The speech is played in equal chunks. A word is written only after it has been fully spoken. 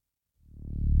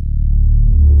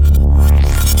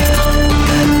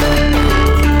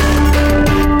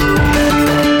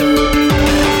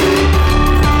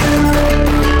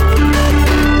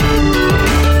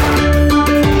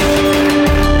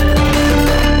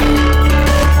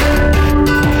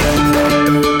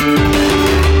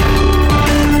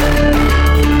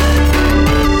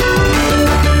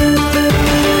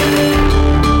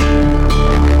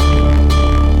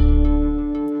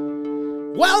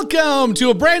welcome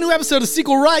to a brand new episode of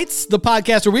Sequel Rights, the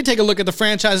podcast where we take a look at the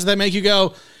franchises that make you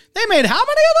go, they made how many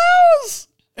of those?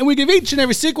 And we give each and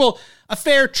every sequel a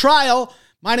fair trial.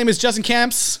 My name is Justin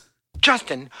Camps.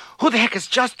 Justin? Who the heck is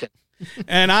Justin?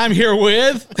 And I'm here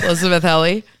with... Elizabeth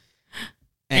Helly.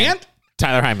 And?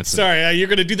 Tyler Hymanson. Sorry, you're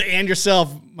going to do the and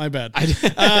yourself. My bad.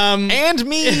 And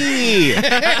me.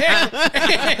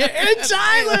 And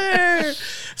Tyler.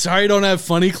 Sorry I don't have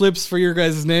funny clips for your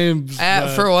guys' names.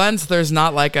 For once, there's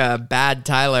not like a bad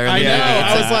Tyler. I know. It's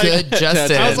I was like, good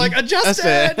Justin. I was like,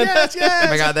 Justin. Yes. Oh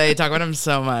my God, they talk about him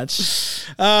so much.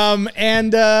 Welcome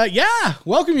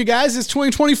you guys. It's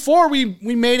 2024.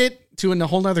 We made it to a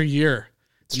whole nother year.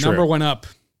 The number went up,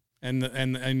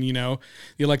 and you know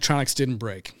the electronics didn't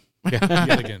break.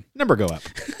 Yet again. Number go up.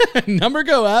 Number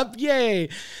go up. Yay.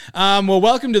 Well,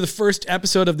 welcome to the first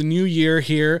episode of the new year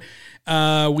here.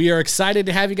 We are excited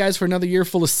to have you guys for another year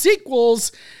full of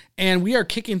sequels, and we are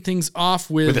kicking things off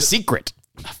with a secret.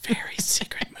 A very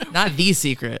secret movie. Not the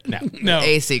secret. No.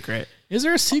 A secret. Is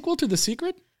there a sequel to The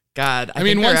Secret? God. I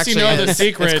mean, once you know the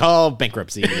secret. It's called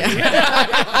bankruptcy.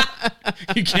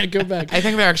 You can't go back. I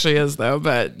think there actually is, though,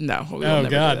 but no. Oh,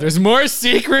 God. There's more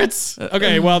secrets.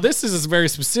 Okay, well, this is a very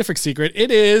specific secret.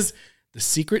 It is The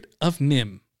Secret of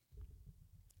Nimh.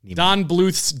 Don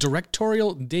Bluth's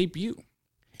directorial debut.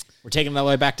 We're taking it all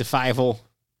the way back to Fievel.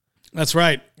 That's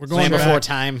right. We're going Land back. Before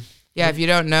Time. Yeah, if you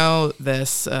don't know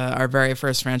this, our very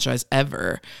first franchise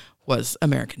ever was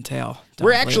American Tail.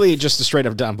 We're actually just a straight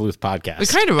up Don Bluth podcast. We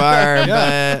kind of are,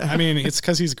 but... I mean, it's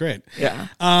because he's great. Yeah.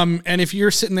 And if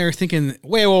you're sitting there thinking,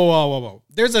 wait, whoa.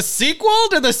 There's a sequel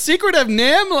to The Secret of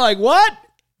Nimh? Like, what?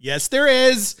 Yes, there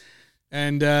is.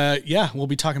 And we'll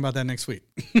be talking about that next week.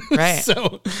 Right.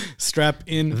 So strap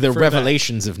in The for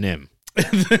Revelations of Nimh.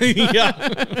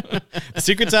 Yeah. The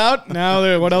secret's out.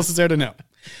 Now, what else is there to know?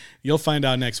 You'll find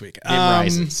out next week. Nimh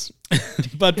rises.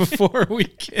 But before we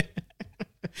get...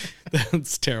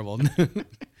 That's terrible.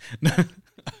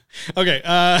 Okay.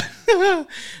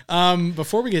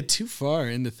 Before we get too far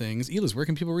into things, Eliz, where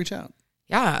can people reach out?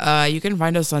 Yeah, you can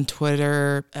find us on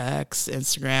Twitter, X,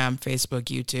 Instagram, Facebook,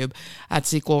 YouTube at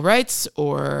Sequel Rights,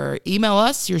 or email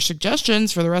us your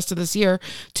suggestions for the rest of this year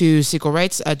to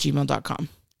sequelrights@gmail.com.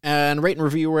 And rate and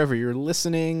review wherever you're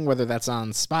listening, whether that's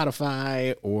on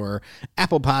Spotify or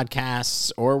Apple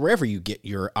Podcasts or wherever you get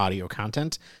your audio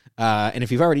content. And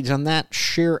if you've already done that,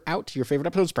 share out your favorite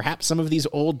episodes, perhaps some of these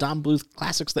old Don Bluth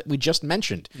classics that we just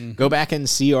mentioned. Mm-hmm. Go back and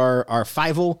see our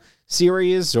Fievel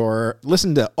series or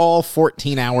listen to all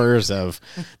 14 hours of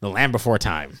The Land Before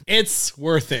Time. It's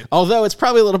worth it. Although it's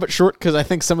probably a little bit short because I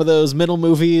think some of those middle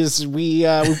movies, we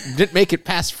didn't make it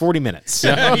past 40 minutes.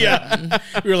 So. Yeah.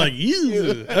 We were like,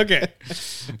 ew. Okay.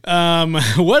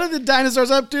 What are the dinosaurs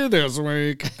up to this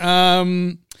week?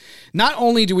 Not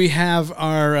only do we have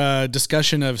our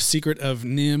discussion of Secret of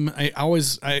Nimh, I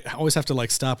always have to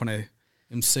like stop when I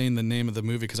am saying the name of the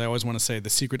movie because I always want to say The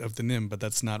Secret of the Nimh, but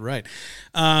that's not right.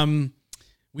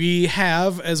 We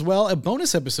have as well a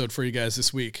bonus episode for you guys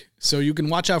this week, so you can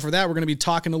watch out for that. We're going to be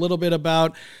talking a little bit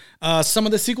about some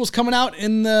of the sequels coming out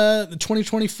in the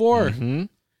 2024. Mm-hmm.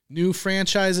 New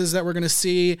franchises that we're going to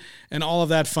see and all of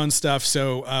that fun stuff.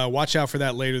 So watch out for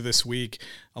that later this week,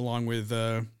 along with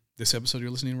this episode you're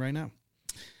listening to right now.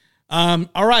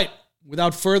 All right.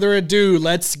 Without further ado,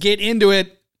 let's get into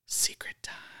it. Secret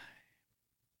time.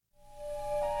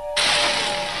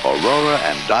 Aurora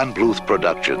and Don Bluth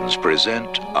Productions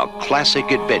present a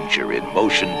classic adventure in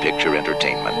motion picture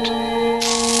entertainment.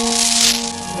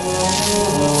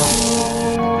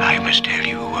 I must tell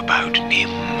you about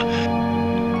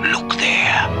Nimh. Look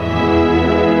there.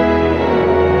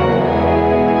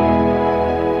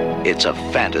 It's a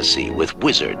fantasy with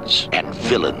wizards and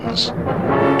villains.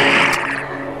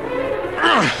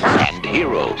 And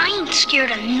heroes. I ain't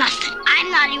scared of nothing.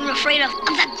 I'm not even afraid of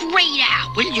the Great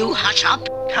Owl. Will you hush up?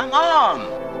 Come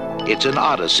on. It's an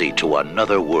odyssey to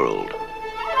another world.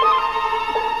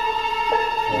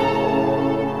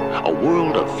 A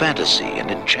world of fantasy and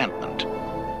enchantment.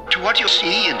 To what you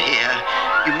see and hear,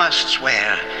 you must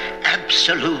swear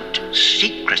absolute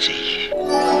secrecy.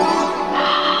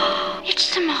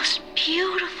 It's the most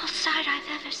beautiful sight I've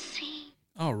ever seen.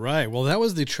 All right. Well, that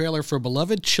was the trailer for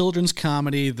beloved children's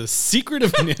comedy, The Secret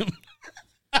of Nimh.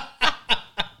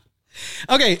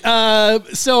 Okay,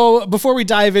 so before we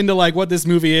dive into like what this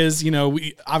movie is, you know,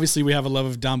 we have a love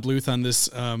of Don Bluth on this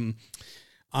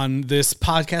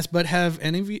podcast. But have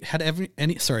any of you had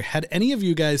any of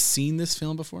you guys seen this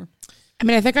film before? I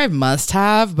mean, I think I must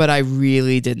have, but I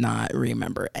really did not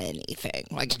remember anything.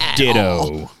 Like, at Ditto.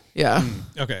 all. Yeah.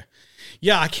 Okay.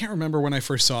 Yeah, I can't remember when I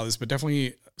first saw this, but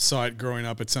definitely saw it growing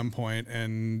up at some point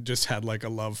and just had like a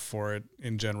love for it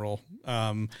in general.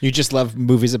 You just love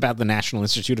movies about the National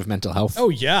Institute of Mental Health. Oh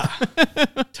yeah,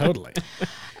 totally.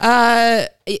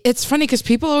 It's funny because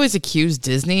people always accuse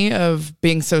Disney of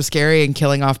being so scary and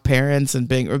killing off parents and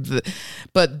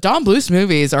but Don Bluth's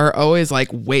movies are always like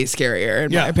way scarier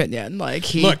in my opinion. Like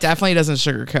he definitely doesn't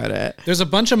sugarcoat it. There's a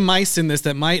bunch of mice in this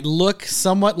that might look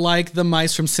somewhat like the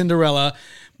mice from Cinderella,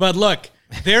 but look,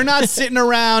 they're not sitting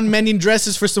around mending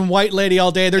dresses for some white lady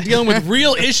all day. They're dealing with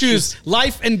real issues,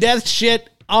 life and death shit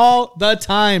all the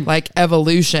time. Like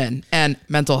evolution and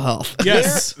mental health.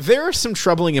 Yes. There are some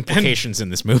troubling implications in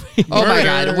this movie. Oh my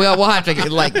God. We'll have to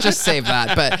like just save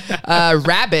that. But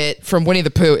Rabbit from Winnie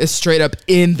the Pooh is straight up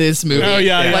in this movie. Oh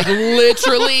yeah. Like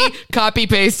literally copy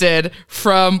pasted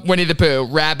from Winnie the Pooh.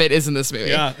 Rabbit is in this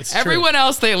movie. Yeah, it's Everyone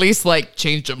else, they at least like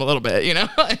changed him a little bit, you know?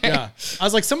 Yeah. I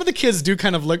was like, some of the kids do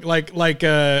kind of look like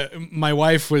my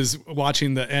wife was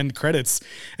watching the end credits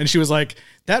and she was like,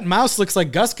 that mouse looks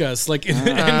like Gus Gus, like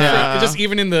just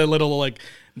even in the little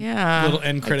little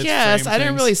end credits. Yes, frame I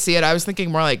didn't things. really see it. I was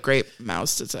thinking more like Great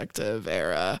Mouse Detective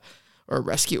era or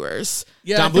Rescuers.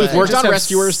 Yeah, Don Bluth worked on have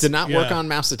Rescuers, did not work yeah. on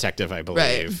Mouse Detective, I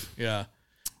believe. Yeah.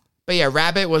 But yeah,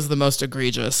 Rabbit was the most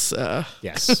egregious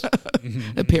Yes.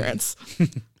 appearance.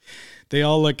 They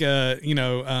all look,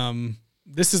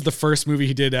 this is the first movie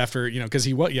he did after, because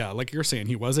he was, like you're saying,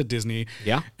 he was at Disney.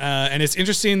 Yeah. And it's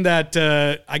interesting that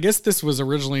I guess this was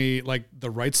originally like the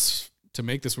rights to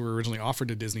make this were originally offered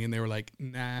to Disney and they were like,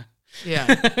 nah.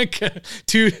 Yeah.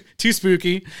 too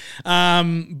spooky.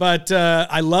 But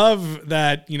I love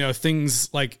that,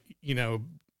 things like,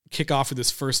 kick off with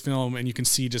this first film and you can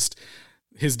see just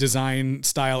his design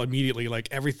style immediately. Like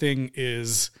everything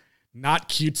is not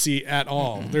cutesy at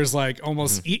all. Mm-hmm. There's like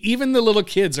almost even the little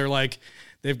kids are like,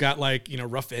 they've got like,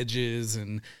 rough edges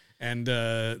and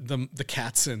the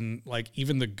cats and like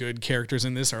even the good characters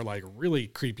in this are like really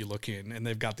creepy looking and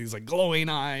they've got these like glowing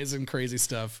eyes and crazy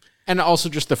stuff. And also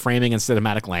just the framing and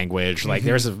cinematic language. Like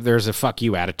there's a fuck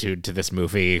you attitude to this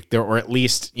movie. There, or at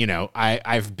least,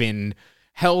 I've been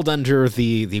held under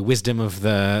the wisdom of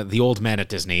the old men at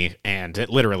Disney and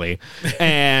literally,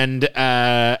 and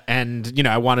I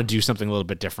want to do something a little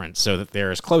bit different so that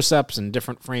there's close-ups and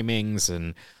different framings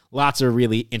and lots of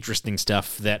really interesting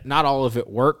stuff that not all of it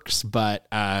works, but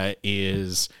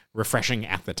is refreshing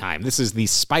at the time. This is the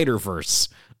Spider-Verse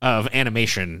of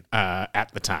animation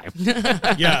at the time.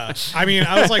 Yeah. I mean,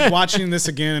 I was like watching this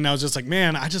again and I was just like,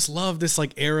 man, I just love this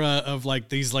like era of like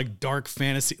these like dark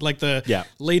fantasy, like the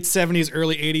late 70s,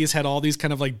 early 80s had all these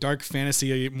kind of like dark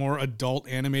fantasy, more adult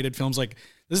animated films. Like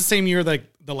this is the same year like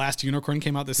The Last Unicorn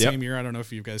came out same year. I don't know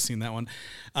if you guys seen that one.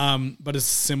 But it's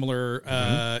similar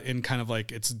in kind of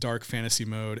like its dark fantasy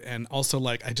mode. And also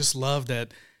like, I just love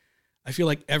that I feel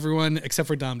like everyone except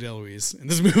for Dom DeLuise in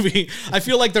this movie, I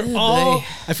feel like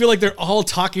they're all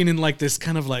talking in like this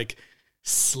kind of like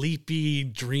sleepy,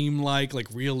 dreamlike, like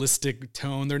realistic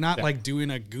tone. They're not like doing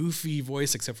a goofy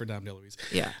voice except for Dom DeLuise.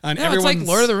 Yeah. And no, it's like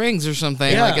Lord of the Rings or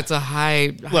something. Yeah. Like it's a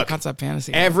high concept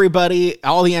fantasy. Everybody,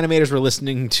 all the animators were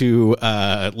listening to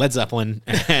Led Zeppelin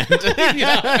and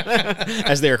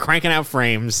as they were cranking out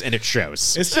frames, and it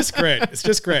shows. It's just great. It's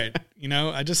just great.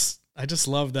 I just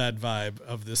love that vibe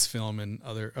of this film and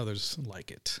others like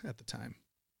it at the time.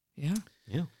 Yeah.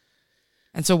 Yeah.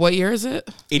 And so what year is it?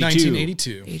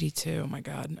 1982. 82. Oh my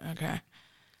God. Okay.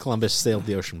 Columbus sailed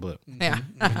the ocean blue. Yeah.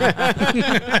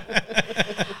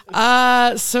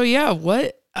 So yeah,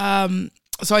 what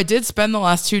so I did spend the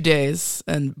last 2 days,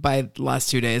 and by the last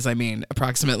 2 days I mean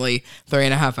approximately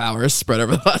 3.5 hours spread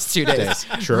over the last 2 days,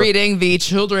 Sure. reading the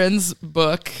children's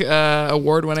book,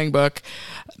 award-winning book,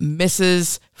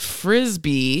 Mrs.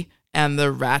 Frisbee and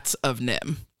the Rats of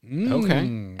Nimh.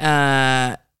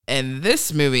 Okay. And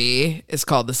this movie is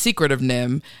called The Secret of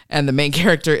Nimh, and the main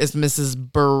character is Mrs.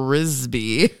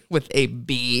 Brisby with a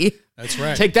B. That's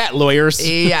right. Take that, lawyers.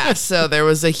 Yeah, so there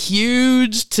was a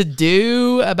huge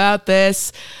to-do about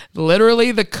this.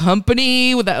 Literally, the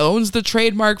company that owns the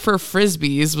trademark for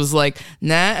Frisbees was like,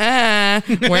 nah,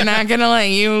 we're not going to let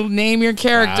you name your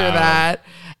character that.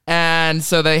 And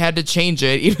so they had to change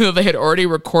it, even though they had already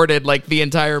recorded like the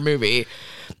entire movie.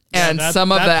 And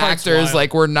some of the actors wild.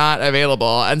 like were not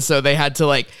available, and so they had to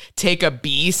like take a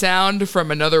B sound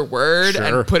from another word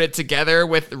and put it together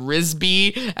with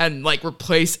Risby and like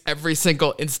replace every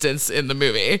single instance in the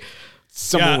movie.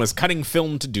 someone was cutting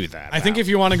film to do that. I think if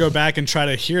you want to go back and try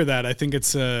to hear that, I think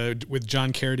it's with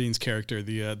John Carradine's character,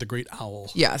 the Great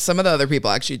Owl. Yeah, some of the other people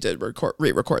actually did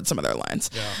re-record some of their lines,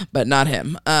 but not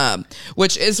him.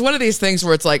 Which is one of these things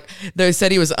where it's like they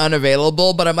said he was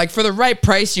unavailable, but I'm like, for the right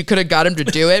price, you could have got him to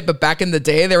do it. But back in the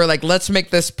day, they were like, let's make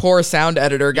this poor sound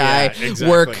editor guy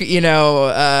work,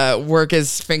 work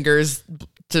his fingers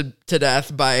to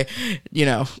death by,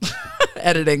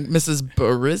 editing Mrs.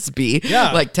 Brisby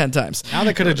like 10 times. Now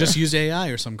they could have just used AI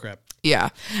or some crap. Yeah.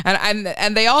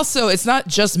 And they also, it's not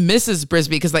just Mrs. Brisby,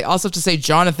 because they also have to say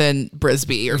Jonathan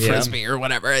Brisby or Frisbee or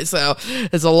whatever. So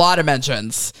there's a lot of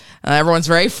mentions. Everyone's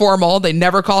very formal. They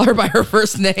never call her by her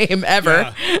first name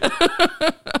ever. Yeah.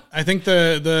 I think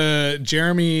the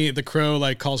Jeremy the Crow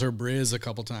like calls her Briz a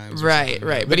couple times. Right.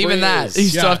 But even that, you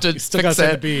still have to fix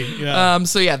it.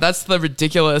 So yeah, that's the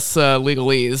ridiculous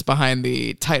legalese behind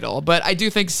the title. But I do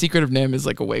think Secret of Nimh is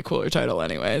like a way cooler title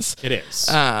anyways. It is.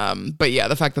 But yeah,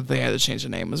 the fact that they had to change the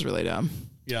name was really dumb.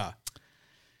 Yeah.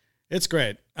 It's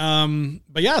great.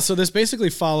 But yeah, so this basically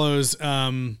follows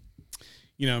Mrs.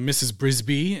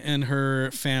 Brisby and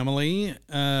her family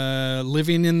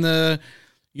living in the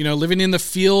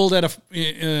field at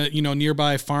a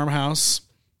nearby farmhouse.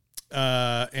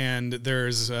 And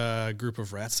there's a group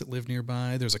of rats that live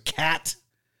nearby. There's a cat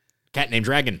named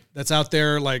Dragon that's out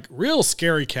there, like real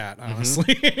scary cat,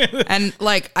 honestly. And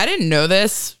like, I didn't know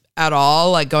this at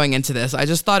all, like going into this. I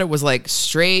just thought it was like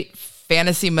straight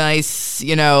fantasy mice,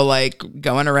 like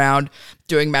going around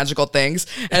doing magical things.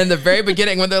 And in the very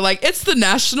beginning, when they're like, it's the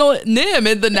National NIMH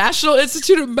and the National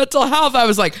Institute of Mental Health, I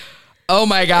was like, oh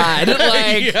my God,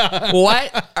 like,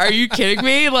 what? Are you kidding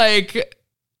me? Like,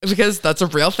 because that's a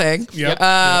real thing.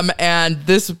 And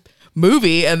this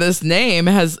movie and this name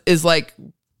is like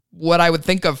what I would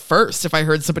think of first if I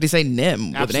heard somebody say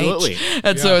NIMH with an H.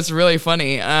 And so it's really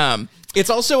funny. It's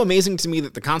also amazing to me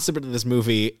that the concept of this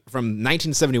movie from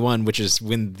 1971, which is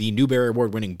when the Newbery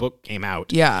Award-winning book came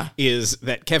out, is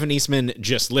that Kevin Eastman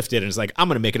just lifted and is like, I'm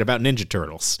going to make it about Ninja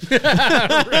Turtles.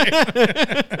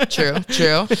 True.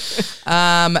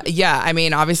 I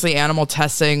mean, obviously animal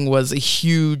testing was a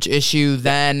huge issue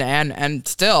then and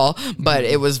still, but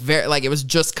it was it was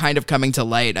just kind of coming to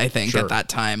light, I think, at that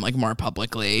time, like more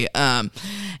publicly. Very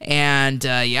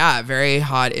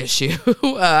hot issue.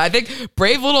 I think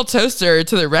Brave Little Toaster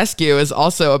to the Rescue is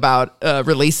also about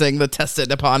releasing the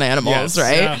tested upon animals,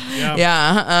 right?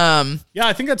 Yeah,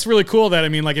 I think that's really cool. That, I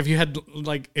mean, like if you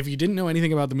didn't know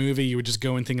anything about the movie, you would just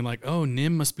go in thinking like, oh,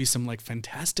 NIMH must be some like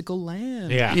fantastical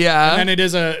land. Yeah. And it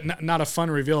is not a fun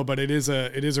reveal, but it is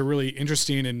a really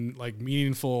interesting and like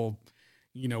meaningful,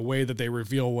 way that they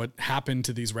reveal what happened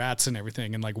to these rats and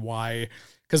everything, and like why.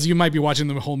 Because you might be watching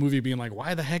the whole movie being like,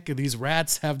 why the heck do these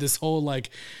rats have this whole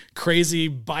like crazy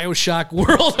Bioshock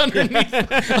world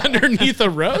underneath a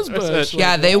rose bush?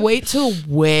 Yeah, they wait till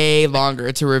way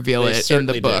longer to reveal it in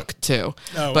the book too.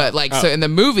 So in the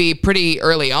movie, pretty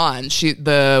early on,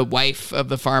 the wife of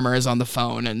the farmer is on the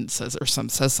phone and says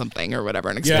something or whatever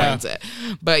and explains it.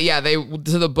 But yeah, to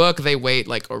the book they wait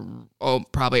like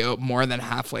probably more than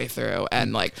halfway through,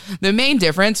 and like the main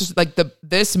difference, like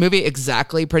this movie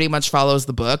exactly pretty much follows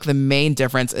the book. The main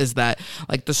difference is that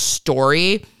like the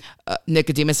story,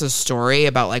 Nicodemus's story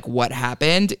about like what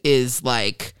happened is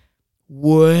like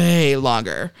way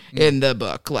longer in the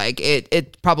book. Like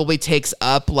it probably takes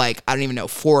up like, I don't even know,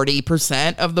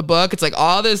 40% of the book. It's like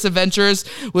all this adventures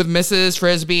with Mrs.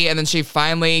 Frisbee, and then she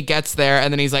finally gets there,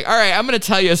 and then he's like, all right, I'm gonna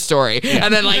tell you a story.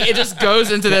 And then like it just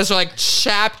goes into this like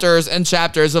chapters and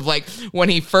chapters of like when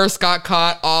he first got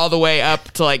caught all the way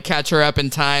up to like catch her up in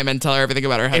time and tell her everything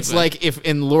about her husband. It's like if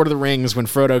in Lord of the Rings when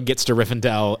Frodo gets to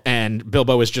Rivendell and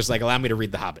Bilbo is just like, allow me to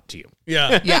read The Hobbit to you.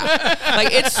 Yeah.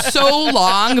 Like it's so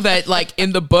long that like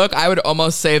in the book I would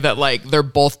almost say that like they're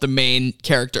both the main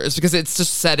characters, because it's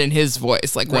just said in his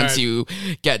voice like once you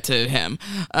get to him.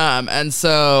 And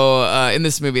so in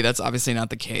this movie that's obviously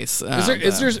not the case.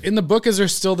 Is there in the book, is there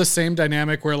still the same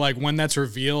dynamic where like when that's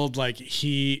revealed, like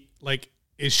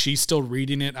is she still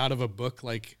reading it out of a book?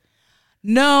 Like,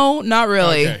 no, not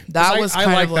really. Okay. That was I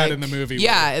kind like of that like, in the movie.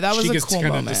 Yeah, that was she a gets cool to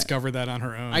moment. discover that on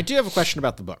her own. I do have a question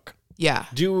about the book. Yeah.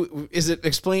 Is it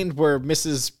explained where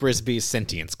Mrs. Brisby's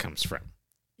sentience comes from?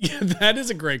 Yeah, that is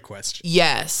a great question.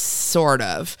 Yes, sort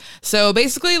of. So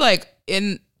basically so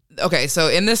in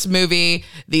this movie,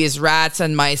 these rats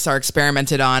and mice are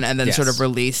experimented on and then sort of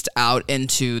released out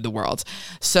into the world.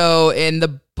 So in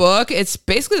the book, it's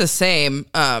basically the same,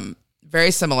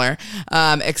 very similar,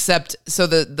 except so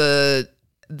the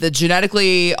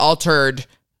genetically altered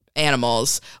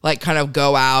animals like kind of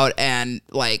go out and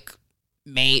like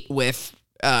mate with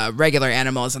regular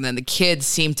animals, and then the kids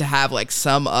seem to have like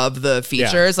some of the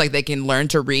features, like they can learn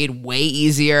to read way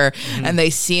easier, and they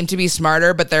seem to be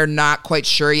smarter, but they're not quite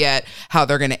sure yet how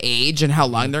they're going to age and how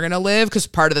long they're going to live, because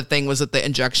part of the thing was that the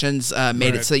injections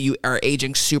made it so you are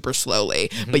aging super slowly,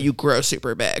 but you grow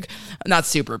super big. Not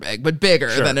super big, but bigger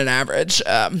than an average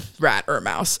rat or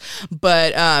mouse.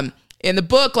 But in the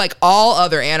book, like all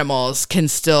other animals can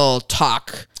still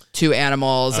talk to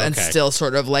animals and still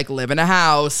sort of like live in a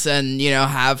house and, you know,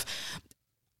 have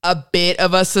a bit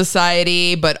of a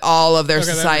society, but all of their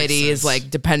society is like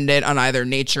dependent on either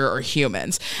nature or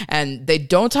humans. And they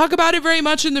don't talk about it very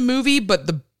much in the movie, but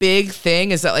the big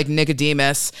thing is that like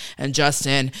Nicodemus and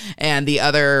Justin and the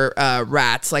other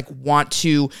rats like want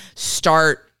to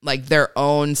start like their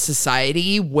own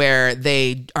society where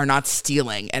they are not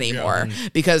stealing anymore,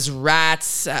 because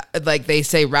rats, like they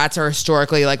say, rats are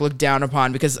historically like looked down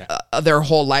upon because their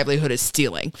whole livelihood is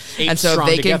stealing. And so if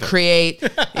they can create,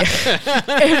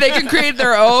 if they can create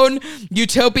their own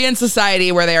utopian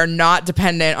society where they are not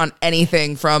dependent on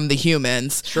anything from the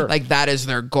humans, like that is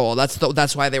their goal.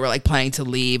 That's why they were like planning to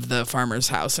leave the farmer's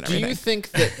house and everything. Do you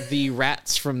think that the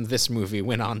rats from this movie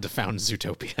went on to found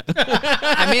Zootopia?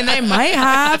 I mean, they might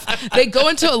have. They go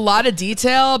into a lot of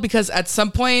detail because at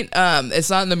some point, it's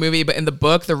not in the movie, but in the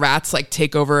book, the rats like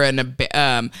take over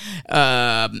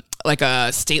like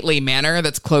a stately manor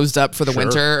that's closed up for the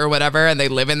winter or whatever, and they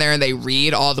live in there and they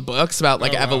read all the books about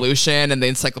like evolution and the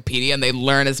encyclopedia, and they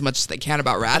learn as much as they can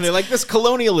about rats. And they're like, this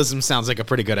colonialism sounds like a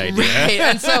pretty good idea. Right.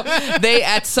 And so they,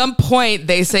 at some point,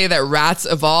 they say that rats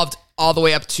evolved all the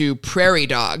way up to prairie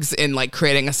dogs in like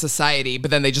creating a society, but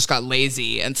then they just got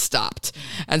lazy and stopped.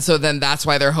 And so then that's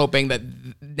why they're hoping that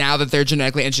now that they're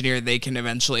genetically engineered, they can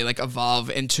eventually like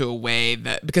evolve into a way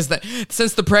that, because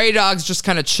since the prairie dogs just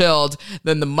kind of chilled,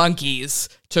 then the monkeys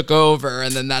took over,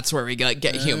 and then that's where we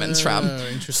get humans from.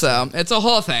 So it's a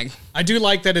whole thing. I do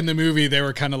like that in the movie they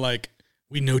were kind of like,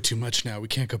 we know too much now. We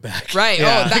can't go back. Right.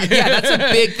 Yeah. That's a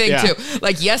big thing too.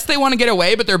 Like, yes, they want to get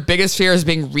away, but their biggest fear is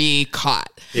being re-caught.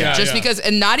 Yeah. Just because,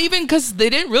 and not even because they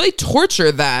didn't really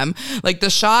torture them. Like the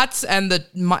shots and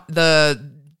the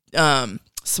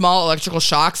small electrical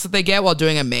shocks that they get while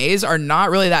doing a maze are not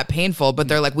really that painful, but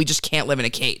they're like, we just can't live in a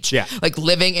cage. Yeah. Like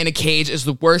living in a cage is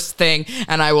the worst thing,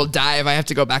 and I will die if I have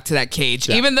to go back to that cage.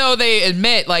 Yeah. Even though they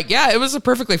admit like, yeah, it was a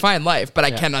perfectly fine life, but I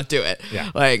cannot do it.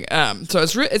 Yeah. Like, so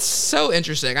it's so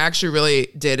interesting. I actually really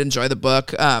did enjoy the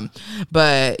book.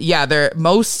 But yeah,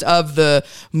 most of the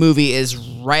movie is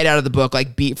right out of the book,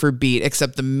 like beat for beat,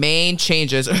 except the main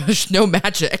changes, there's no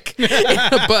magic in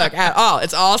the book at all.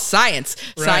 It's all science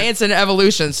and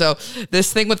evolution. So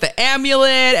this thing with the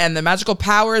amulet and the magical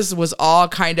powers was all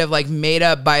kind of like made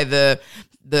up by the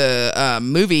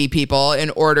movie people in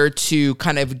order to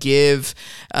kind of give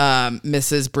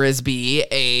Mrs. Brisby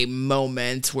a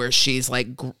moment where she's like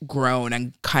grown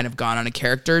and kind of gone on a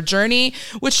character journey,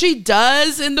 which she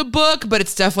does in the book, but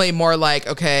it's definitely more like,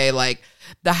 okay, like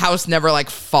the house never like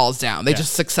falls down. They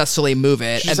just successfully move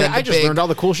it. She's and like, I just learned all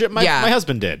the cool shit my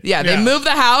husband did. Yeah, they move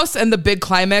the house, and the big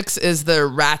climax is the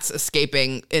rats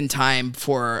escaping in time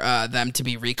for them to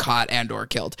be recaught and or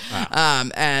killed. Wow.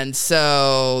 And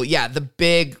so, yeah, the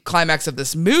big climax of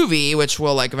this movie, which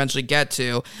we'll like eventually get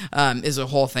to, is a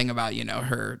whole thing about, you know,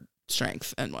 her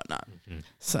strength and whatnot. Mm-hmm.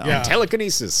 So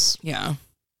telekinesis. Yeah.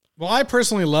 Well, I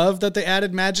personally love that they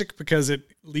added magic because it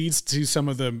leads to some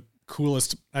of the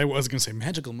coolest, I was going to say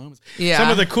magical moments. Yeah. Some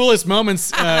of the coolest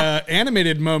moments,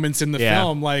 animated moments in the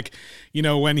film, like, you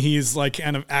know, when he's like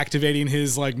kind of activating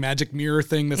his like magic mirror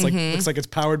thing that's like, looks like it's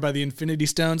powered by the Infinity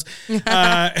Stones.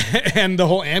 And the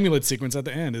whole amulet sequence at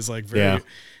the end is like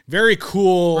very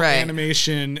cool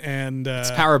animation, and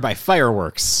it's powered by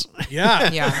fireworks. Yeah.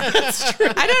 That's true.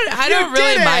 I don't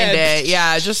really mind it.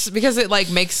 Yeah. Just because it like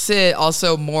makes it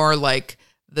also more like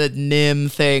the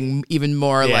Nimh thing even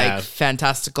more like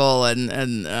fantastical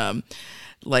and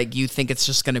like you think it's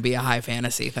just going to be a high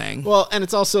fantasy thing. Well, and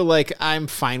it's also like I'm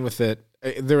fine with it.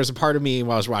 There was a part of me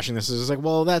while I was watching this, it was like,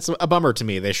 well, that's a bummer to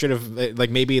me. They should have, like,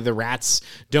 maybe the rats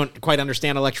don't quite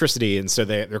understand electricity, and so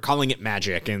they're calling it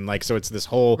magic, and like, so it's this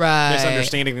whole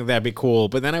misunderstanding that that'd be cool.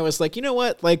 But then I was like, you know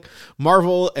what? Like,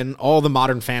 Marvel and all the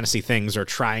modern fantasy things are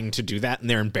trying to do that, and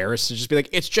they're embarrassed to just be like,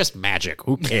 it's just magic.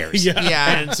 Who cares?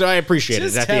 And so I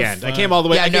appreciated it at the end. Fun. I came all the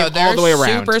way. All the way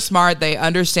around. Super smart. They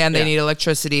understand they need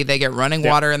electricity. They get running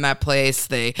water in that place.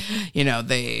 They, you know,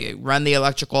 they run the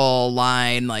electrical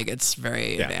line. Like, it's very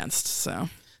advanced. So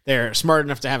they're smart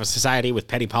enough to have a society with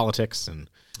petty politics and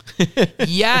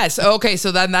yes. Okay.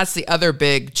 So then that's the other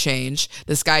big change.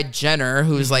 This guy Jenner,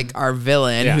 who's like our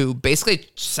villain, who basically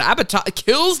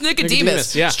kills Nicodemus.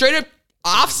 Straight up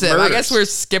offs him. I Murders. guess we're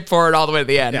skip forward all the way to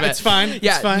the end. Yeah, but it's fine.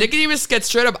 Yeah, It's fine. Nicodemus gets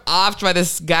straight up offed by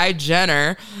this guy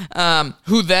Jenner,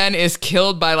 who then is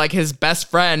killed by like his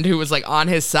best friend who was like on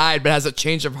his side but has a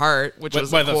change of heart, which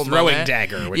was by a the cool throwing moment.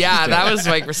 dagger, which Yeah, is that dope. was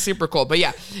like super cool. But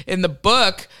yeah, in the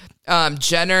book,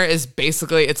 Jenner is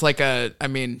basically it's like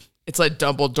it's like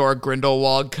Dumbledore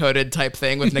Grindelwald coded type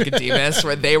thing with Nicodemus,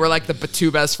 where they were like the two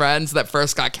best friends that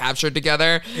first got captured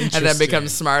together and then Interesting. become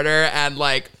smarter. And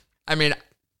like,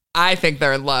 I think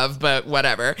they're in love, but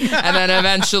whatever. And then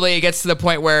eventually it gets to the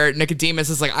point where Nicodemus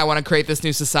is like, I want to create this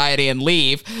new society and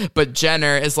leave. But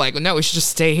Jenner is like, no, we should just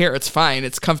stay here. It's fine.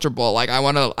 It's comfortable. Like,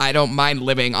 I don't mind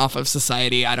living off of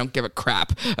society. I don't give a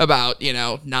crap about,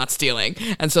 not stealing.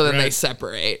 And so then they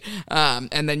separate.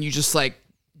 And then you just like,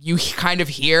 you kind of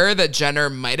hear that Jenner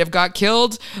might have got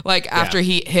killed, like after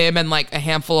him and like a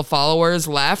handful of followers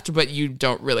left, but you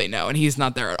don't really know. And he's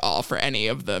not there at all for any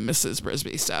of the Mrs.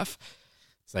 Brisby stuff.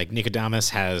 It's like Nicodemus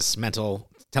has mental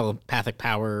telepathic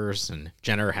powers, and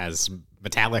Jenner has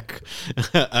metallic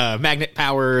magnet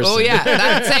powers. Oh yeah,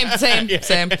 that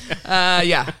same.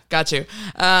 Yeah, got you.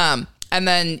 And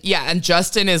then and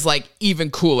Justin is like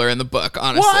even cooler in the book,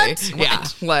 honestly. What? Yeah,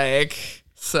 like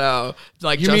so,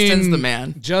 like You Justin's mean the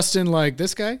man. Justin, like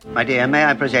this guy? My dear, may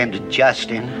I present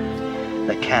Justin,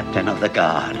 the captain of the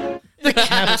guard?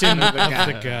 Captain of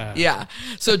the guy. Yeah.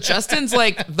 So Justin's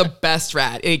like the best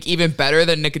rat, like, even better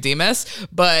than Nicodemus,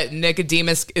 but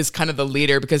Nicodemus is kind of the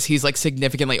leader because he's like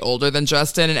significantly older than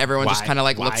Justin and everyone just kind of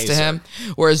like looks to him.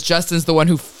 Whereas Justin's the one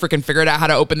who freaking figured out how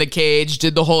to open the cage,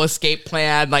 did the whole escape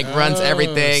plan, like runs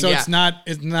everything. So yeah.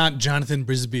 it's not Jonathan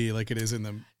Brisby like it is in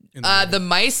the The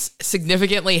mice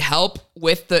significantly help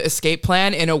with the escape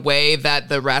plan in a way that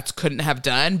the rats couldn't have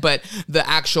done, but the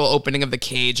actual opening of the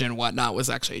cage and whatnot was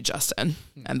actually Justin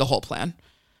and the whole plan.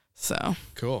 So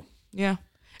cool. yeah,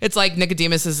 it's like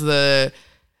Nicodemus is the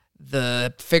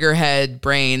figurehead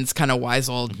brains kind of wise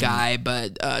old guy,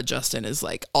 but Justin is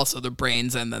like also the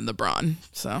brains and then the brawn.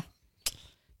 So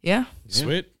yeah.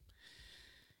 Sweet.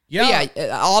 Yeah,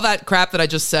 all that crap that I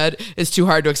just said is too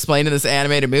hard to explain in this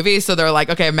animated movie. So they're like,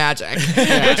 okay, magic,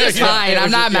 which is fine. I'm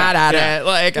not mad at it.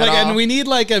 Like at all. And we need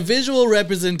like a visual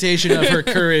representation of her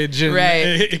courage. And Right.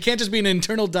 It can't just be an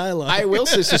internal dialogue. I will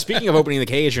say, so speaking of opening the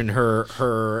cage and her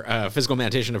physical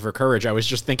manifestation of her courage, I was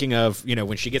just thinking of,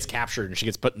 when she gets captured and she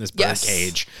gets put in this bird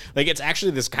cage. Like, it's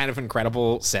actually this kind of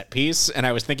incredible set piece. And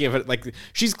I was thinking of it like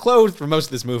she's clothed for most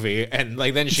of this movie. And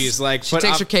like then she's like, She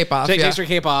takes her cape off. Takes her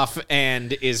cape off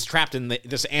and is trapped in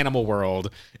this animal world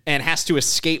and has to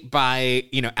escape by,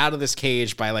 out of this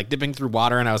cage by like dipping through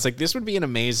water. And I was like, this would be an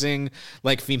amazing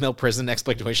like female prison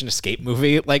exploitation escape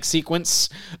movie like sequence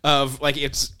of like,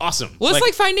 it's awesome. Well, it's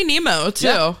like Finding Nemo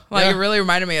too. It really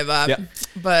reminded me of that. Yeah.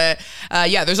 But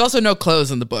there's also no clothes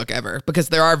in the book ever because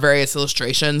there are various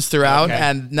illustrations throughout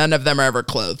and none of them are ever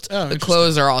clothed. The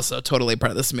clothes are also totally part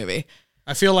of this movie.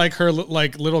 I feel like her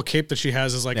like little cape that she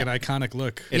has is like an iconic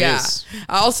look. It is.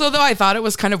 Also, though, I thought it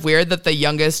was kind of weird that the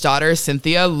youngest daughter,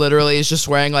 Cynthia, literally is just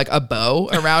wearing like a bow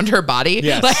around her body.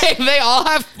 Yes. Like they all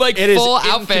have like It is full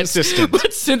outfits, inconsistent.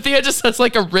 but Cynthia just has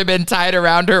like a ribbon tied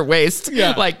around her waist.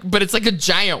 Yeah. But it's like a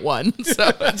giant one. So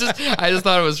I just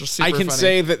thought it was super I can funny.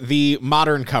 say that the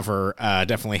modern cover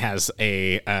definitely has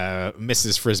a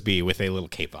Mrs. Frisbee with a little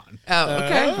cape on. Oh,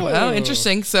 okay. Well,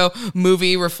 interesting. So,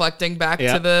 movie reflecting back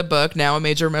to the book, now a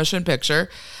major motion picture.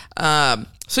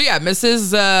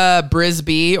 Mrs.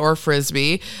 Brisby or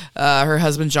Frisbee, her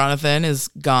husband Jonathan is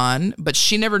gone, but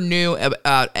she never knew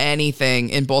about anything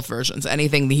in both versions,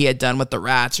 anything that he had done with the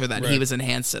rats or that he was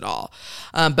enhanced at all.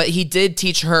 But he did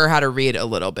teach her how to read a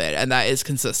little bit, and that is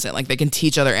consistent. Like they can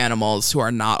teach other animals who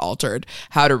are not altered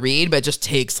how to read, but it just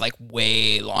takes like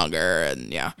way longer.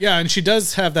 And yeah, and she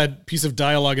does have that piece of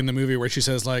dialogue in the movie where she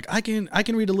says like, I can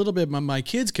read a little bit, but my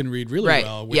kids can read really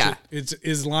well. Which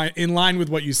is in line with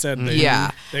what you said. They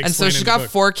and so explain she's in the got book.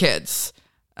 4 kids.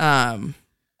 We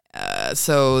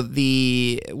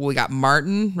got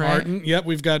Martin, right? Martin. Yep,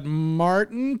 we've got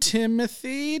Martin,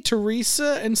 Timothy,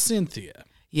 Teresa, and Cynthia.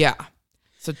 Yeah.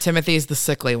 So Timothy's the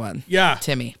sickly one. Yeah,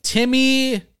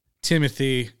 Timothy.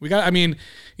 We got. I mean,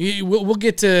 we'll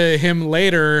get to him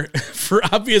later for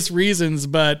obvious reasons,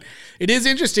 but it is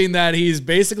interesting that he's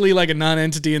basically like a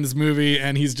non-entity in this movie,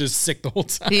 and he's just sick the whole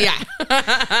time. Yeah.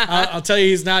 I'll tell you,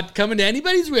 he's not coming to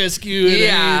anybody's rescue at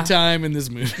any time in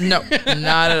this movie. No,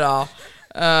 not at all.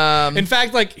 In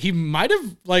fact, like he might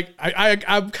have like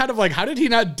I'm kind of like, how did he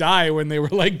not die when they were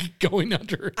like going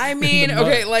under? I mean,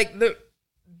 okay, like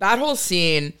that whole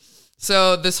scene.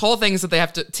 So this whole thing is that they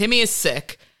have to. Timmy is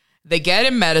sick. They get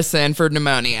him medicine for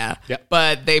pneumonia,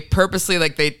 but they purposely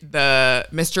the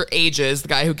Mr. Ages, the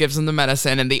guy who gives him the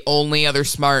medicine, and the only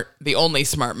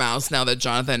smart mouse now that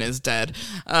Jonathan is dead,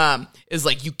 is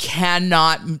like, you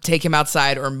cannot take him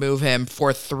outside or move him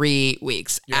for 3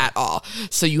 weeks at all.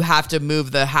 So you have to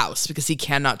move the house because he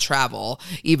cannot travel,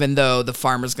 even though the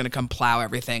farmer's going to come plow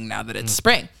everything now that it's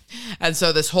spring. And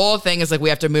so this whole thing is like, we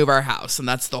have to move our house. And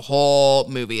that's the whole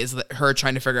movie, is her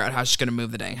trying to figure out how she's going to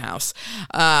move the dang house.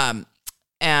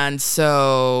 And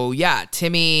so, yeah,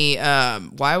 Timmy,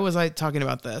 why was I talking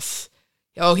about this?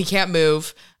 Oh, he can't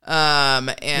move.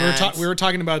 And we were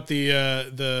talking about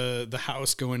the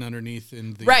house going underneath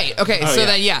in the right. Okay.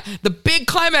 Then the big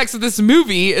climax of this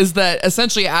movie is that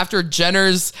essentially after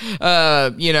Jenner's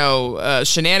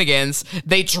shenanigans,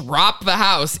 they drop the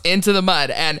house into the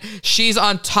mud, and she's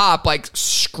on top like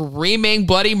screaming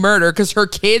bloody murder because her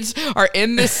kids are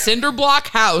in this cinder block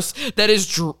house that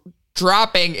is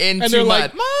dropping into and they're mud.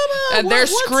 Like, Mama, and they're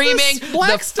screaming.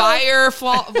 The fire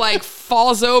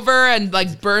falls over and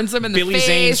like burns them in the Billy face.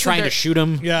 Zane's trying to shoot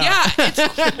him. Yeah, it's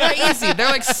crazy. They're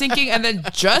like sinking, and then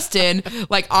Justin,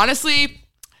 like, honestly,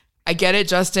 I get it,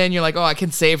 Justin. You're like, oh, I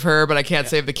can save her, but I can't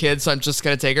save the kids, so I'm just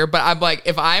gonna take her. But I'm like,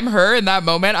 if I'm her in that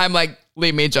moment, I'm like,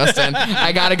 leave me, Justin.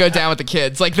 I gotta go down with the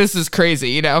kids. Like, this is crazy,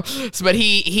 you know? So, but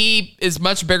he is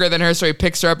much bigger than her, so he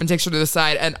picks her up and takes her to the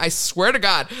side. And I swear to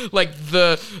God, like,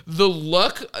 the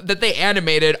look that they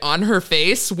animated on her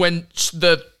face when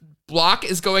the block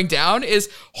is going down is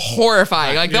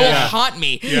horrifying. Like, that will haunt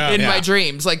me in my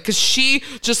dreams. Like, because she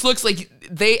just looks like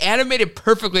they animated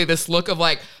perfectly this look of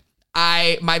like,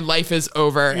 my life is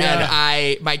over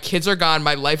and my kids are gone.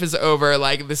 My life is over.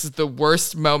 Like, this is the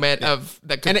worst moment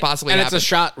that could possibly happen. And it's a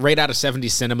shot right out of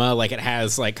 70s cinema. Like, it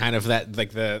has like kind of that,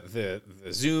 like the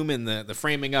zoom and the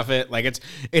framing of it. Like,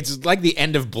 it's like the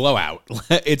end of Blowout.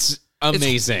 It's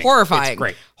amazing. It's horrifying. It's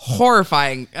great.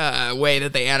 Horrifying way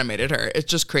that they animated her.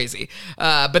 It's just crazy.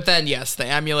 But then, yes, the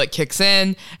amulet kicks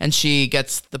in and she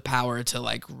gets the power to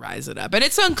like rise it up. And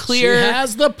it's unclear. She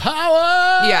has the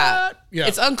power. Yeah.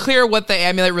 It's unclear what the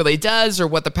amulet really does or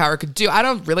what the power could do. I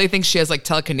don't really think she has like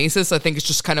telekinesis. I think it's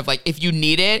just kind of like, if you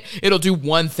need it, it'll do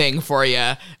one thing for you.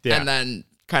 Yeah. And then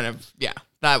kind of,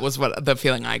 that was what the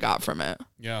feeling I got from it.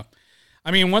 Yeah.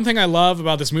 I mean, one thing I love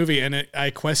about this movie, and I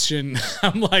question,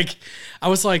 I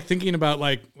was like thinking about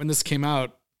like when this came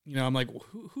out, you know, I'm like,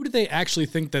 who did they actually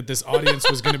think that this audience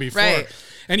was going to be for? Right.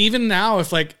 And even now,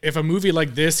 if a movie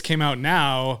like this came out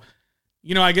now,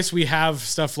 you know, I guess we have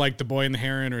stuff like The Boy and the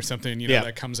Heron or something, you know,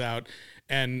 that comes out.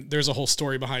 And there's a whole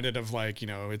story behind it of like, you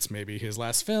know, it's maybe his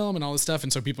last film and all this stuff.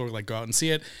 And so people like go out and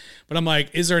see it. But I'm like,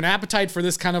 is there an appetite for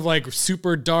this kind of like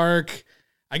super dark?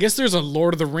 I guess there's a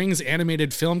Lord of the Rings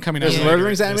animated film coming out. There's a Lord of the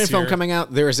Rings animated film coming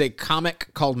out. There is a comic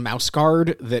called Mouse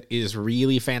Guard that is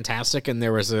really fantastic. And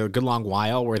there was a good long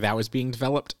while where that was being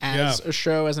developed as a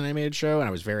show, as an animated show. And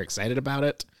I was very excited about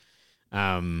it.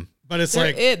 But it's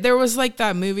there was like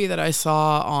that movie that I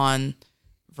saw on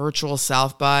Virtual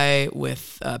South by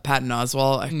with Patton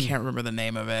Oswalt. I can't remember the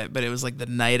name of it, but it was like the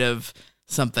night of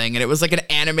something. And it was like an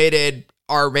animated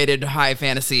R-rated high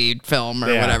fantasy film or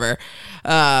whatever,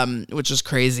 which is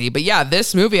crazy. But yeah,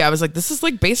 this movie, I was like, this is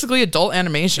like basically adult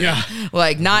animation. Yeah.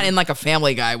 Like, not in like a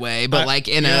Family Guy way, but like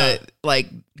in a, like,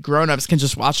 grown-ups can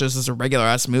just watch this as a regular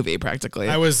ass movie practically.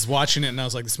 I was watching it and I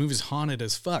was like, this movie's haunted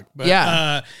as fuck. But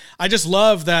I just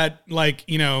love that, like,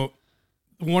 you know,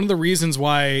 one of the reasons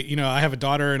why, you know, I have a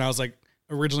daughter and I was like,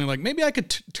 originally like, maybe I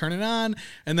could turn it on.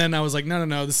 And then I was like,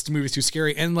 no, this movie's too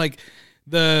scary. And like,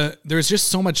 there's just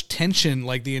so much tension,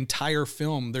 like the entire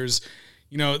film. There's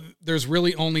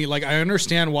really only like, I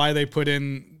understand why they put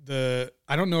in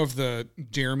I don't know if the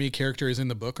Jeremy character is in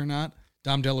the book or not.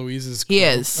 Dom DeLuise He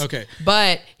is. Okay.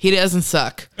 But he doesn't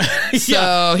suck.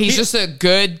 So he's just a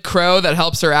good crow that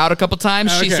helps her out a couple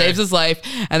times. She saves his life,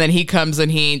 and then he comes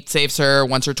and he saves her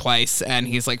once or twice, and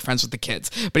he's like friends with the kids.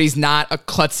 But he's not a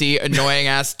klutzy, annoying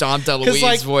ass Dom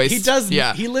DeLuise voice.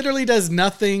 He literally does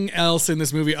nothing else in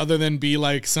this movie other than be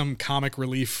like some comic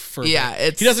relief for he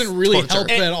doesn't really help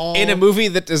at all. In a movie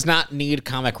that does not need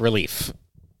comic relief.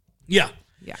 Yeah.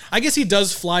 Yeah, I guess he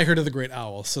does fly her to the Great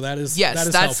Owl, so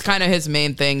that's kind of his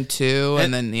main thing too.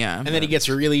 And then he gets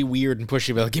really weird and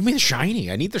pushy. But like, give me the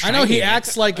shiny. I need the shiny. I know he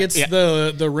acts like it's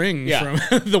the ring from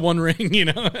the One Ring, you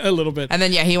know, a little bit. And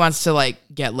then he wants to like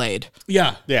get laid.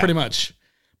 Yeah, pretty much.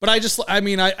 But I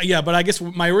guess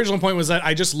my original point was that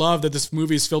I just love that this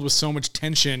movie is filled with so much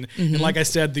tension. Mm-hmm. And like I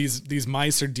said, these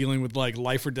mice are dealing with like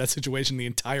life or death situation the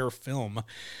entire film.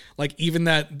 Like, even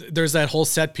that there's that whole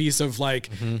set piece of like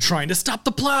trying to stop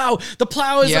the plow. The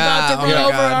plow is about to run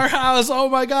over our house. Oh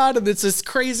my God. And it's this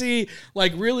crazy,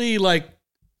 like really like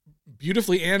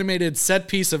beautifully animated set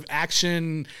piece of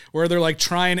action where they're like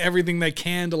trying everything they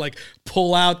can to like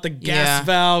pull out the gas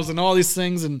valves and all these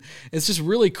things. And it's just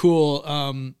really cool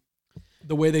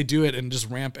the way they do it and just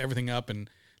ramp everything up. And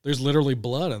there's literally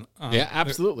blood on Yeah,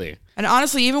 absolutely. And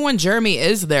honestly, even when Jeremy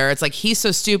is there, it's like he's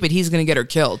so stupid he's gonna get her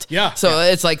killed. Yeah. So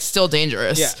it's like still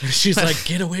dangerous. Yeah. She's like,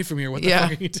 get away from here. What the fuck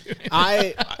are you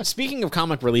doing? Speaking of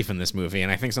comic relief in this movie,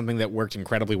 and I think something that worked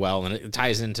incredibly well, and it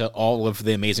ties into all of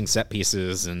the amazing set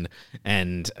pieces and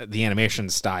the animation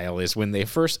style, is when they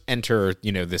first enter,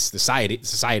 this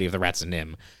society of the Rats of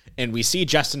Nimh. And we see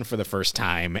Justin for the first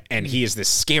time, and he is this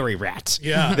scary rat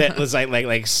that was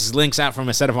like slinks out from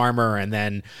a set of armor and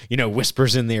then,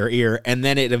 whispers in their ear. And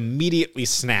then it immediately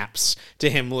snaps to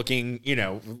him looking,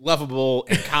 lovable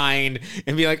and kind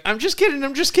and be like, I'm just kidding.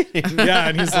 Yeah.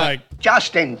 And he's like,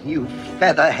 Justin, you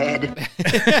featherhead.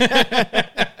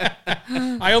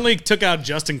 I only took out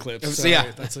Justin clips. So yeah.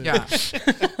 That's it. Yeah.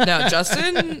 No,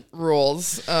 Justin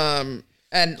rules. And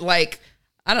like,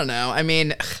 I don't know. I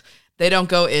mean, they don't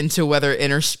go into whether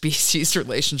interspecies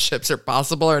relationships are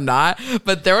possible or not,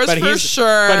 but there was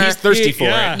sure. But he's thirsty for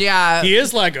it. Yeah. He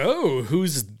is like, oh,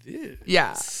 who's this?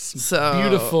 Yeah. So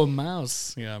Beautiful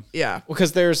mouse. Yeah. Yeah.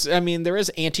 Because there is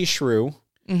Auntie Shrew.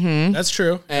 That's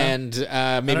true. And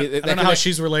maybe I don't know how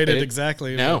she's related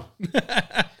exactly. No.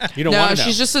 You don't No, want to know.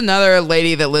 she's just another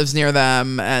lady that lives near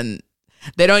them, and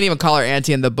they don't even call her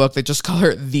Auntie in the book. They just call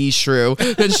her the Shrew.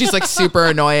 And she's like super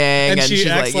annoying. And she she's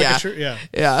acts like a shrew. Yeah.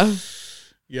 Yeah.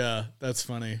 Yeah, that's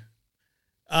funny.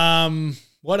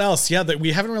 What else? Yeah,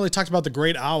 we haven't really talked about the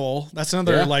Great Owl. That's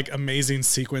another like amazing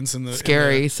sequence in the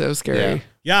Scary, so scary.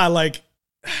 Yeah, like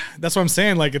that's what I'm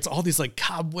saying. Like it's all these like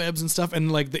cobwebs and stuff,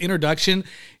 and like the introduction,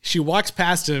 she walks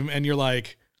past him, and you're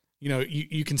like,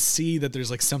 you can see that there's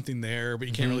like something there, but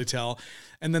you can't really tell.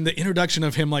 And then the introduction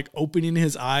of him like opening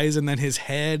his eyes, and then his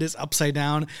head is upside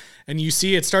down, and you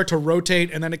see it start to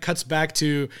rotate, and then it cuts back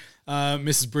to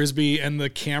Mrs. Brisby, and the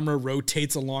camera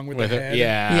rotates along with the head.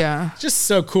 Yeah. It's just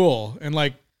so cool and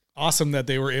like awesome that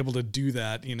they were able to do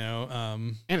that.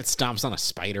 And it stomps on a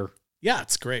spider. Yeah,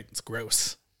 it's great. It's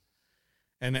gross,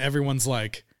 and everyone's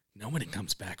like, nobody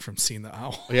comes back from seeing the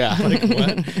owl. Yeah. Like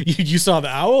what? You saw the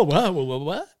owl?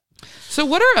 What? So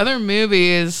what are other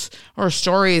movies or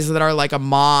stories that are like a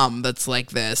mom that's like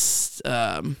this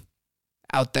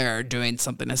out there doing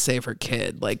something to save her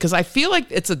kid? Like, because I feel like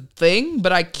it's a thing,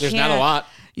 but I can't. There's not a lot.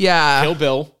 Yeah. Kill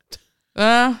Bill.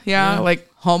 Yeah,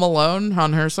 like Home Alone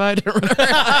on her side.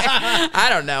 I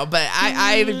don't know, but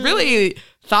I really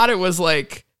thought it was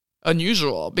like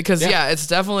unusual because it's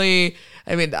definitely,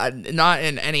 I mean, not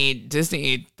in any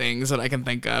Disney things that I can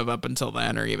think of up until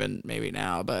then or even maybe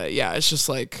now, but yeah, it's just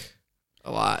like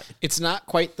a lot. It's not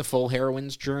quite the full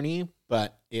heroine's journey,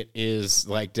 but it is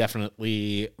like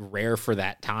definitely rare for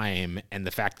that time, and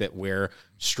the fact that we're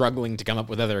struggling to come up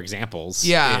with other examples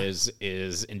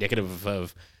is indicative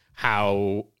of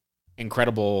how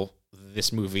incredible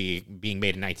this movie being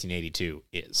made in 1982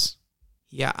 is.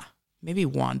 Yeah, maybe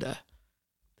Wanda.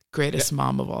 Greatest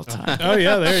mom of all time. Oh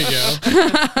yeah, there you go.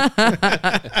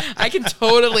 I can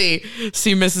totally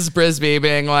see Mrs. Brisby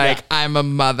being like, I'm a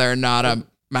mother, not a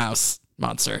mouse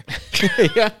monster.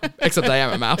 Except I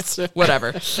am a mouse.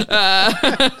 Whatever. Isn't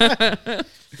that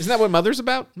what Mother's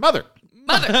about? Mother.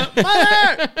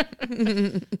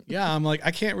 Yeah, I'm like,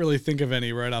 I can't really think of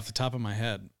any right off the top of my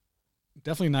head.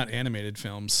 Definitely not animated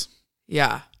films.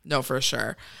 Yeah, no, for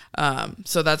sure.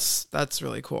 So that's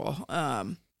really cool.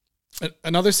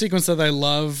 Another sequence that I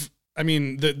love, I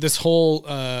mean, this whole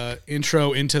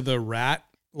intro into the rat,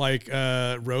 like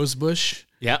rosebush,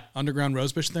 underground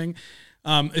rosebush thing,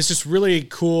 it's just really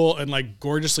cool and like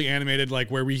gorgeously animated,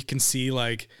 like where we can see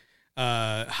like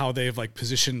how they've like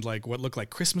positioned like what look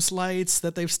like Christmas lights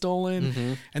that they've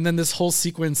stolen. And then this whole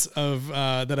sequence of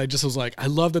that I just was like, I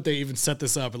love that they even set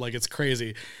this up. Like, it's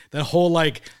crazy. That whole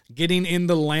like getting in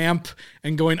the lamp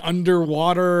and going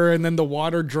underwater, and then the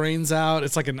water drains out.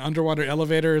 It's like an underwater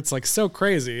elevator. It's like so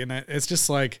crazy. And it's just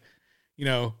like,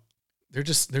 they're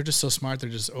just so smart. They're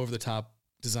just over the top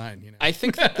design. I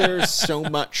think that there's so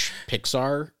much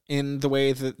Pixar in the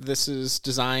way that this is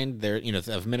designed. There,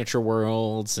 of miniature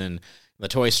worlds and the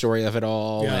Toy Story of it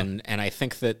all, and I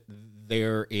think that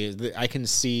I can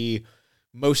see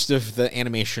most of the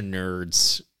animation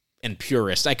nerds and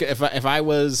purists. If I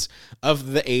was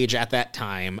of the age at that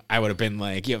time, I would have been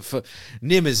like,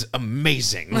 Nimh is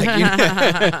amazing. Like,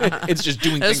 it's just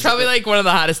doing. That's probably like one of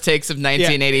the hottest takes of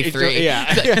 1983.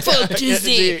 Yeah, fuck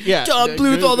Disney. John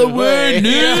Bluth all the way.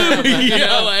 Nimh.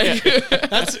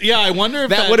 I wonder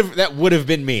if that would have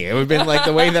been me. It would have been like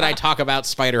the way that I talk about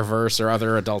Spider-Verse or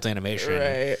other adult animation.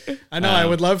 Right. I know. I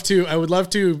would love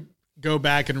to go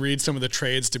back and read some of the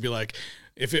trades to be like,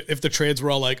 if the trades were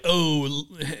all like, oh,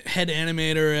 head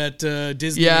animator at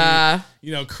Disney,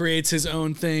 creates his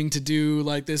own thing to do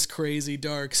like this crazy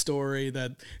dark story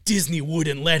that Disney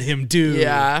wouldn't let him do.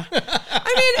 Yeah.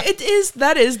 I mean,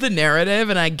 that is the narrative,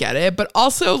 and I get it, but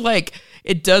also like,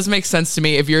 it does make sense to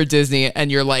me if you're Disney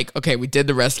and you're like, okay, we did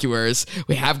The Rescuers.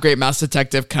 We have Great Mouse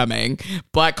Detective coming.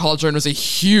 Black Cauldron was a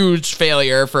huge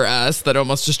failure for us that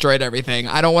almost destroyed everything.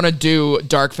 I don't want to do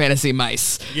dark fantasy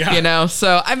mice,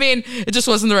 So, I mean, it just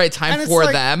wasn't the right time for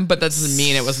them, but that doesn't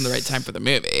mean it wasn't the right time for the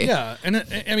movie. Yeah. And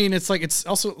it's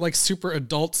also like super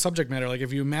adult subject matter. Like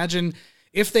if you imagine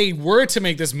if they were to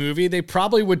make this movie, they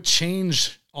probably would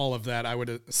change all of that, I would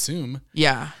assume.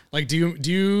 Yeah. Like, do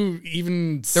you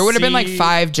even There would have been like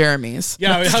 5 Jeremys.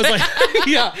 Yeah, I was like,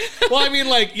 yeah. Well, I mean,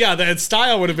 like, yeah, that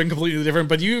style would have been completely different.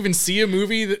 But do you even see a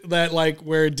movie that like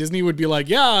where Disney would be like,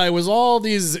 yeah, it was all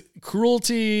these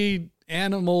cruelty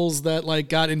animals that like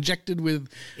got injected with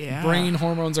brain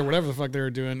hormones or whatever the fuck they were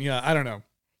doing. Yeah, I don't know.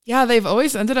 Yeah, they've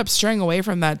always ended up straying away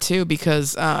from that too,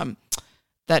 because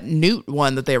that newt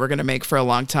one that they were going to make for a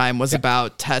long time was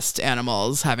about test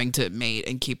animals having to mate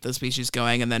and keep the species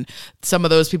going. And then some of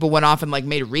those people went off and like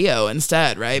made Rio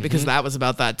instead, right? Because that was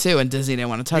about that too. And Disney didn't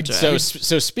want to touch it. So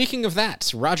speaking of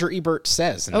that, Roger Ebert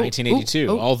says in 1982,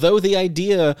 although the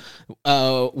idea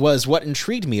was what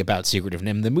intrigued me about Secret of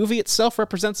Nimh, the movie itself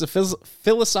represents a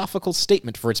philosophical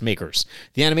statement for its makers.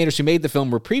 The animators who made the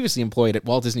film were previously employed at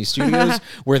Walt Disney Studios,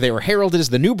 where they were heralded as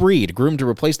the new breed, groomed to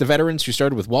replace the veterans who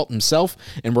started with Walt himself,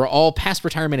 and were all past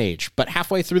retirement age. But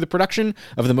halfway through the production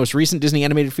of the most recent Disney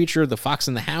animated feature, The Fox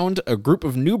and the Hound, a group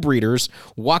of new breeders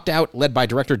walked out, led by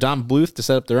director Don Bluth, to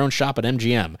set up their own shop at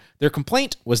MGM. Their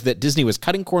complaint was that Disney was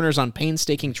cutting corners on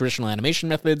painstaking traditional animation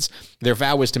methods. Their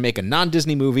vow was to make a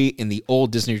non-Disney movie in the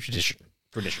old Disney tradition.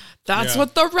 That's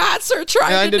what the rats are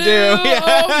trying to do. Yeah.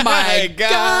 Oh my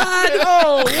God.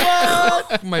 Oh,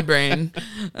 what? My brain.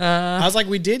 I was like,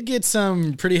 we did get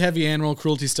some pretty heavy animal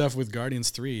cruelty stuff with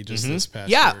Guardians 3 just this past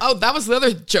year. Oh, that was the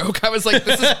other joke. I was like,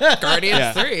 this is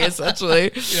Guardians 3,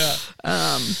 essentially.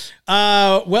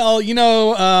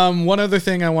 One other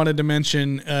thing I wanted to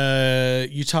mention,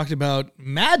 you talked about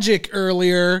magic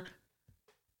earlier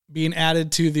being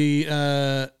added to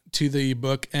the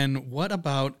book, and what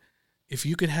about if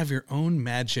you could have your own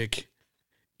magic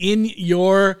in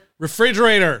your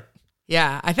refrigerator?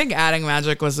 Yeah, I think adding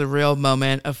magic was a real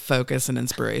moment of focus and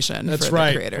inspiration for the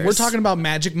creators. We're talking about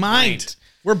Magic Mind.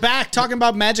 We're back talking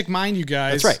about Magic Mind, you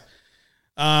guys. That's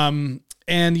right.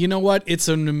 And you know what? It's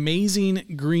an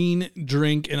amazing green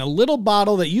drink in a little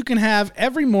bottle that you can have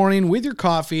every morning with your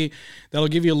coffee that'll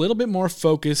give you a little bit more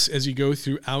focus as you go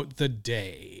throughout the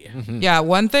day. Mm-hmm. Yeah,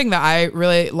 one thing that I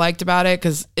really liked about it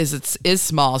is it is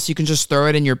small, so you can just throw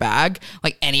it in your bag,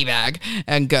 like any bag,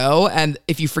 and go. And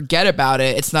if you forget about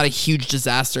it, it's not a huge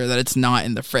disaster that it's not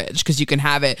in the fridge, because you can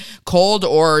have it cold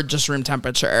or just room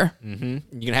temperature.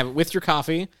 Mm-hmm. You can have it with your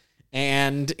coffee.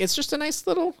 And it's just a nice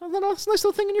little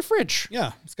thing in your fridge.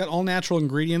 Yeah, it's got all natural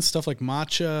ingredients, stuff like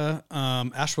matcha,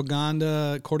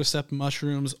 ashwagandha, cordyceps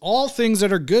mushrooms, all things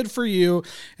that are good for you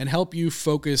and help you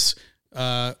focus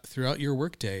throughout your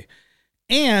workday.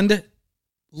 And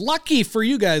lucky for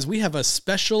you guys, we have a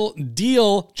special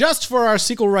deal just for our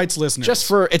Sequel Rights listeners.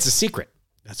 It's a secret.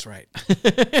 That's right.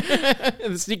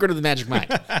 The secret of the Magic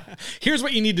Mind. Here's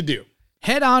what you need to do.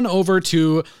 Head on over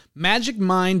to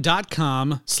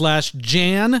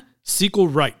magicmind.com/Jan Sequel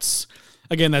Rights.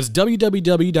 Again, that's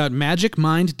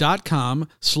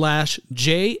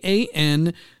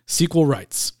www.magicmind.com/JAN Sequel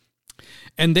Rights.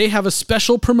 And they have a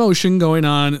special promotion going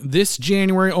on this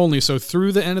January only. So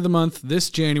through the end of the month, this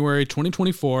January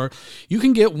 2024, you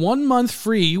can get 1 month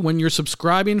free when you're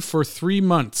subscribing for 3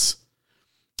 months.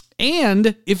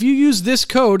 And if you use this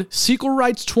code Sequel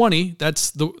Rights 20,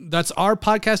 that's our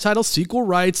podcast title, Sequel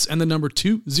Rights, and the number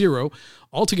 20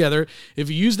 altogether. If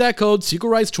you use that code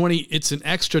Sequel Rights 20, it's an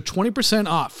extra 20%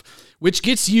 off, which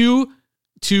gets you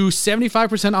to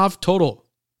 75% off total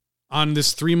on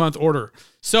this 3-month order.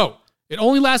 So it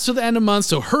only lasts till the end of the month.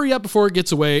 So hurry up before it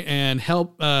gets away and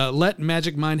let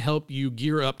Magic Mind help you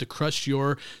gear up to crush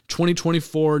your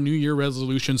 2024 New Year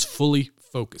resolutions fully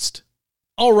focused.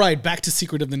 All right, back to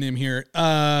Secret of the Nimh here.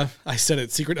 I said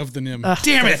it, Secret of the Nimh.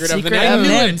 Damn it, Secret of the I knew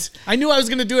Nimh. it. I knew I was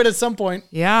going to do it at some point.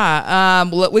 Yeah,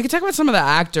 we could talk about some of the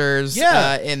actors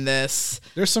in this.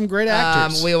 There's some great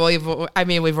actors. We've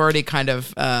already kind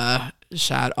of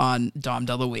shot on Dom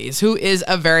DeLuise, who is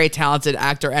a very talented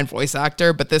actor and voice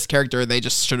actor, but this character they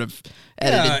just should have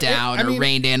edited down or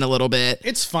reined in a little bit.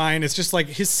 It's fine. It's just like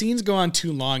his scenes go on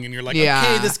too long, and you're like,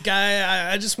 okay, this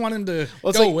guy, I just want him to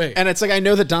go away. And it's like, I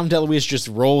know that Dom DeLuise just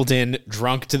rolled in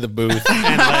drunk to the booth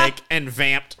and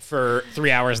vamped for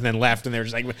 3 hours and then left, and they're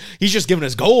just like, he's just giving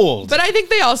us gold. But I think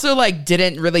they also like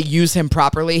didn't really use him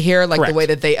properly here, like the way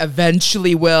that they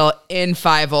eventually will in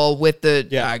Fievel with the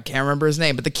I can't remember his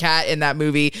name, but the cat in that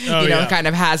movie, kind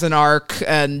of has an arc,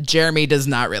 and Jeremy does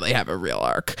not really have a real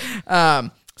arc.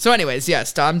 So anyways,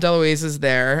 yes, Dom DeLuise is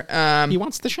there. He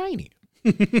wants the shiny.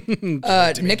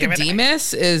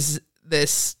 Nicodemus is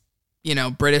this,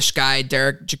 British guy,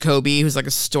 Derek Jacobi, who's like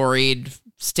a storied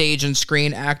stage and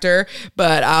screen actor.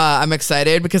 But I'm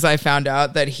excited because I found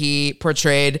out that he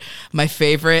portrayed my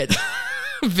favorite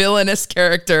villainous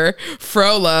character,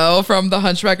 Frollo, from The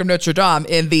Hunchback of Notre Dame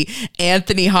in the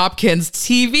Anthony Hopkins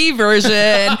TV version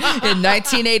in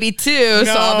 1982. No.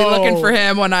 So I'll be looking for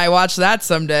him when I watch that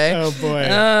someday. Oh boy.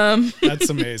 That's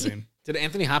amazing. Did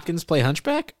Anthony Hopkins play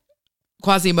Hunchback?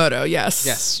 Quasimodo, yes.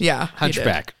 Yes. Yeah.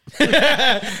 Hunchback.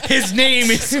 His name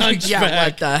is Hunchback. Yeah,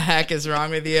 what the heck is wrong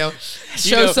with you?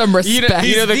 Show some respect.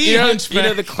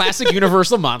 The classic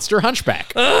Universal monster,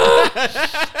 Hunchback.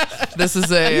 This is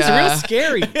he's real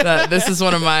scary. This is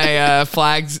one of my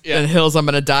flags and hills I'm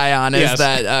going to die on is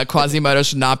that Quasimodo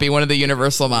should not be one of the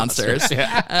Universal monsters.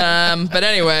 But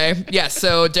anyway,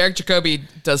 so Derek Jacobi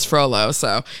does Frollo,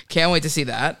 so can't wait to see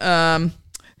that.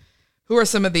 Who are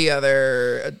some of the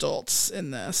other adults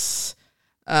in this?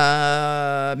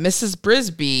 Mrs.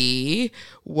 Brisby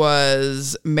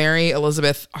was Mary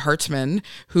Elizabeth Hartman,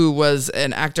 who was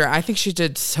an actor. I think she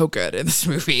did so good in this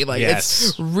movie. Like,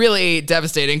 it's really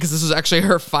devastating because this was actually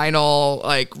her final,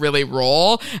 really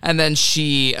role. And then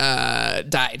she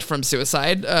died from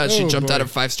suicide. She jumped out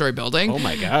of a 5-story building. Oh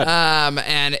my God.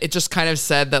 And it just kind of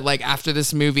said that, after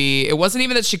this movie, it wasn't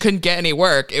even that she couldn't get any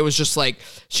work. It was just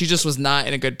she just was not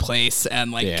in a good place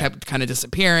and kept kind of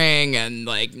disappearing and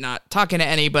not talking to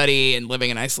anybody and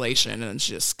living in isolation. And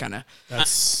she just kind of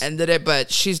ended it, but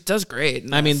she does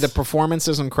great. I mean, the performance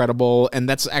is incredible, and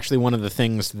that's actually one of the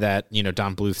things that,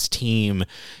 Don Bluth's team,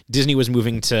 Disney was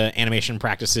moving to animation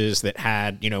practices that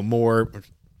had, more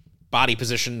body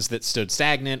positions that stood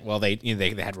stagnant. Well, they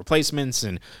had replacements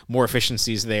and more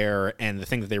efficiencies there, and the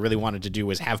thing that they really wanted to do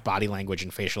was have body language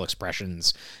and facial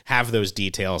expressions, have those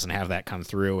details, and have that come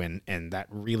through, and that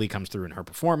really comes through in her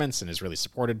performance and is really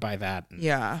supported by that. And,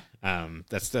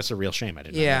 that's a real shame. I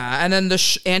didn't know that. And then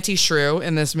the Auntie Shrew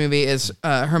in this movie is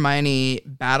Hermione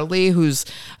Baddeley, who's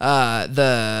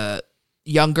the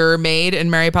younger maid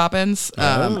in Mary Poppins,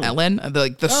 Ellen,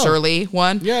 the surly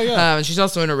one. And she's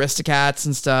also in Aristocats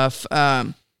and stuff.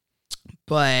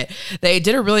 But they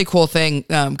did a really cool thing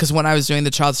because when I was doing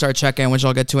the Child Star check-in, which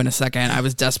I'll get to in a second, I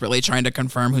was desperately trying to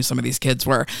confirm who some of these kids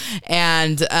were.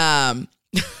 And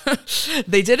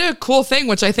they did a cool thing,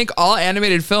 which I think all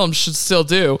animated films should still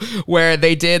do, where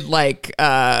they did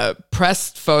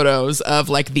press photos of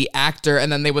the actor, and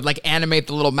then they would animate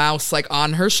the little mouse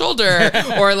on her shoulder,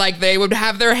 or they would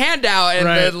have their hand out and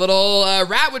the little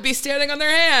rat would be standing on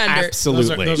their hand.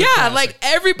 Absolutely. Those are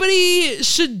everybody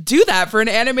should do that for an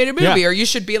animated movie, or you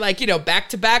should be back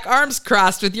to back, arms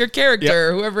crossed with your character,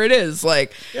 or whoever it is.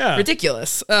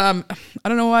 Ridiculous. I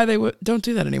don't know why they don't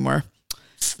do that anymore.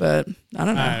 But I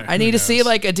don't know. I need to see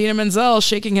Idina Menzel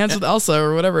shaking hands with Elsa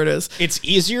or whatever it is. It's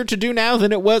easier to do now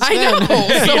than it was then. I know.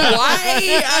 So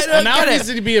why? I don't now get it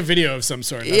needs to be a video of some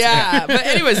sort. But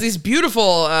anyways, these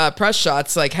beautiful press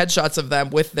shots, headshots of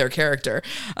them with their character.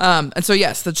 And so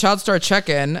yes, the Child Star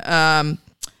check-in.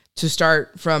 To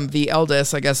start from the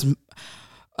eldest, I guess.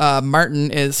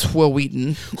 Martin is Will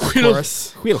Wheaton, of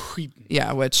course. Will Wheaton.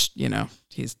 Yeah, which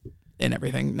he's in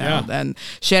everything now. And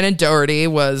Shannon Doherty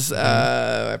was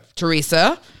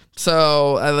Teresa.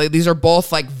 So these are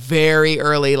both very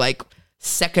early,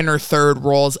 second or third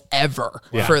roles ever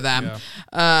for them.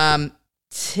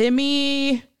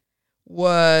 Timmy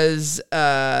was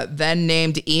then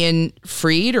named Ian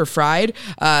Fried.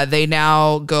 They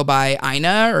now go by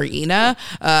Ina,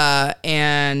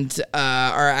 and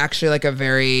are actually a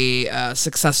very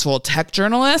successful tech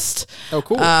journalist. Oh,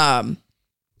 cool.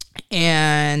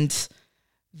 And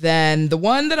then the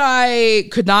one that I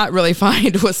could not really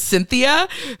find was Cynthia,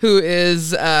 who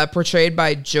is portrayed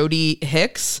by Jodie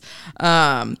Hicks.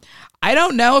 I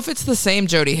don't know if it's the same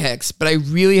Jodie Hicks, but I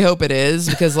really hope it is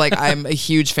because I'm a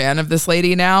huge fan of this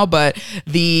lady now. But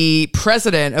the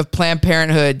president of Planned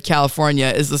Parenthood California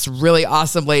is this really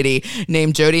awesome lady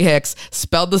named Jodie Hicks,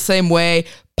 spelled the same way,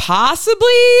 possibly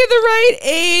the right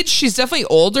age. She's definitely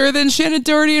older than Shannon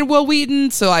Doherty and Will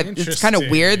Wheaton, so it's kind of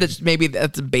weird that maybe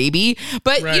that's a baby.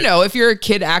 But you know, if you're a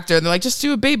kid actor, and they're like, just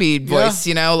do a baby voice,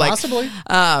 you know, like possibly.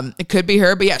 It could be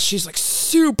her. But yeah, she's like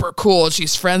super cool.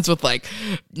 She's friends with like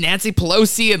Nancy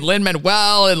Pelosi and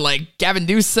Lin-Manuel and like Gavin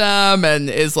Newsom, and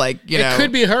is like, you know, it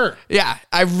could be her. Yeah,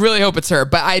 I really hope it's her.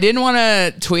 But I didn't want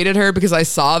to tweet at her because I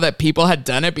saw that people had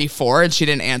done it before and she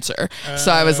didn't answer.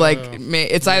 So I was like,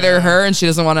 it's either her and she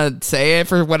doesn't want to say it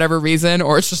for whatever reason,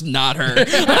 or it's just not her.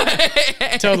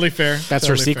 Totally fair. That's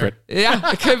her secret.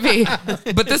 Yeah, it could be.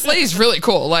 But this lady's really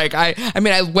cool. Like I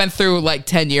mean, I went through like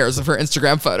 10 years of her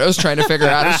Instagram photos trying to figure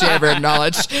out if she ever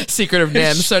acknowledged Secret of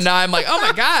NIMH. So now I'm like, oh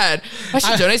my God, I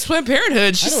should donate to Planned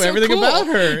Parenthood. She's I know so everything cool. about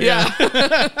her.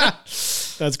 Yeah.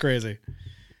 That's crazy.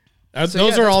 So,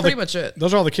 those are all pretty much it.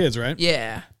 Those are all the kids, right?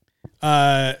 Yeah.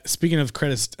 Speaking of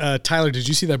credits, Tyler, did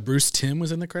you see that Bruce Timm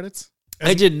was in the credits?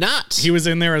 I did not. He was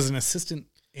in there as an assistant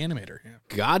animator. Yeah.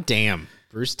 God damn.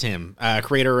 Bruce Timm,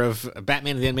 creator of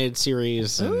Batman the Animated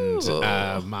Series and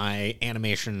my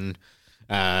animation,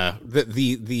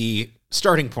 the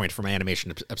starting point for my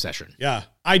animation obsession. Yeah.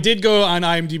 I did go on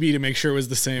IMDb to make sure it was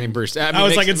the same. Bruce. I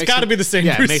was like, it's got to be the same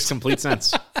Yeah, Bruce. it makes complete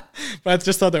sense. But I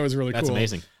just thought that was really cool. That's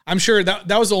amazing. I'm sure that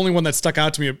was the only one that stuck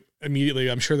out to me immediately.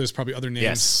 I'm sure there's probably other names,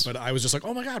 Yes. but I was just like,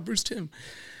 oh my God, Bruce Timm.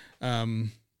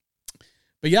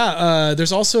 But yeah,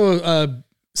 there's also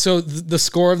so the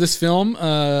score of this film.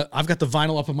 I've got the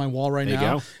vinyl up on my wall right There you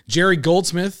now. go. Jerry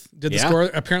Goldsmith did the Yeah. score.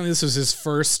 Apparently, this was his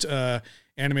first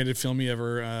animated film he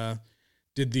ever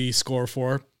did the score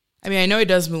for. I mean, I know he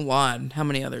does Mulan. How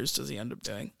many others does he end up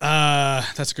doing?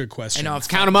 That's a good question. I know. Off the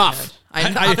Count top them of my off.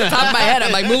 head. Off the top of my head,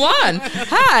 I'm like, Mulan.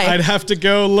 Hi. I'd have to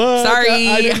go look. Sorry.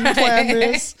 I didn't plan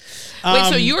this. Wait,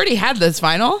 so you already had this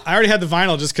vinyl? I already had the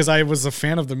vinyl just because I was a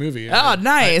fan of the movie. Oh,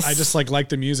 nice. I just like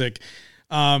the music.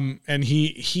 And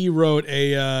he wrote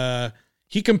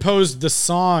he composed the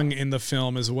song in the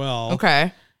film as well.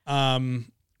 Okay.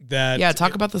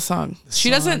 Talk about the song. She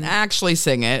doesn't actually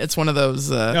sing it. It's one of those.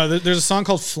 No, there's a song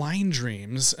called "Flying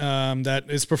Dreams" that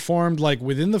is performed like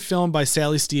within the film by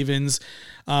Sally Stevens,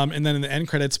 and then in the end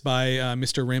credits by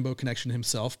Mr. Rainbow Connection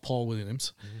himself, Paul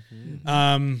Williams.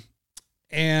 Mm-hmm.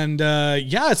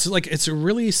 It's a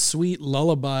really sweet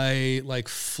lullaby, like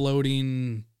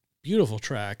floating, beautiful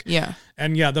track. Yeah.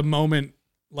 And yeah, the moment,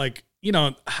 like, you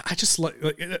know, I just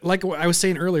like what I was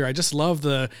saying earlier, I just love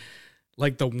the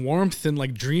warmth and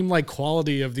like dreamlike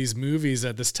quality of these movies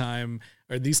at this time,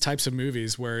 or these types of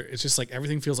movies where it's just like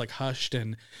everything feels like hushed,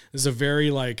 and there's a very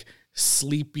like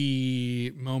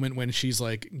sleepy moment when she's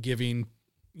like giving,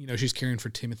 you know, she's caring for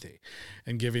Timothy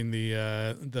and giving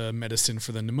the medicine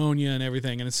for the pneumonia and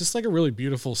everything. And it's just like a really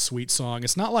beautiful, sweet song.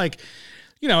 It's not like,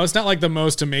 you know, it's not like the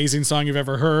most amazing song you've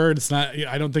ever heard. It's not,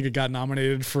 I don't think it got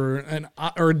nominated for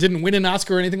or didn't win an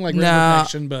Oscar or anything like Rainbow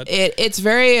Connection, but it's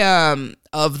very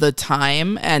of the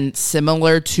time and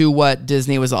similar to what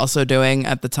Disney was also doing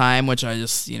at the time, which I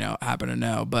just, you know, happen to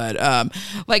know. But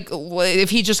like if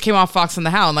he just came off Fox and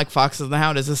the Hound, like Fox and the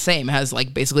Hound is the same, it has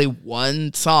like basically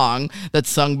one song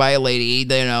that's sung by a lady,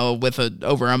 you know, with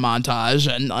over a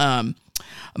montage, and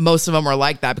most of them were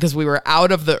like that because we were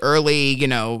out of the early, you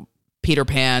know, Peter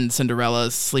Pan, Cinderella,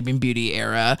 Sleeping Beauty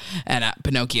era, and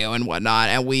Pinocchio and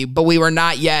whatnot, but we were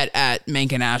not yet at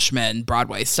Menken Ashman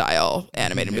Broadway style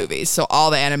animated movies. So all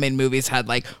the animated movies had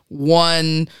like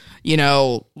one, you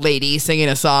know, lady singing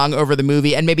a song over the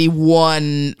movie, and maybe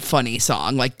one funny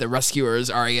song like the Rescuers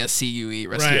RESCUE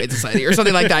Rescue Aid Society or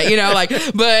something like that, you know, like,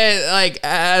 but like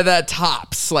that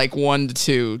tops like 1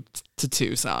 to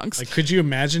 2 songs. like, could you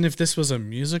imagine if this was a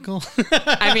musical?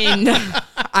 I mean,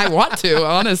 I want to,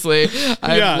 honestly.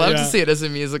 I'd love to see it as a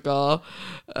musical.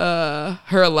 Her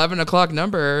 11 o'clock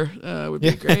number would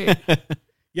be great.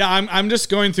 Yeah, I'm just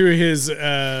going through his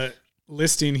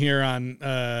listing here on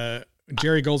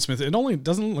Jerry Goldsmith. It only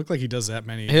doesn't look like he does that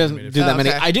many. He doesn't do that many.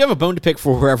 Okay. I do have a bone to pick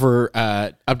for whoever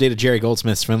updated Jerry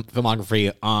Goldsmith's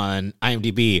filmography on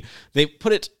IMDb.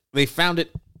 They found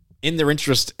it in their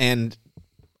interest and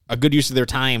a good use of their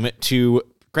time to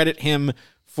credit him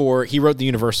for, he wrote the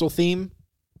Universal theme.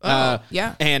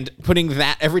 Yeah. And putting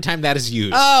that every time that is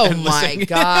used. Oh my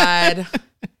God.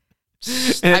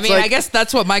 I mean, I guess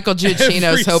that's what Michael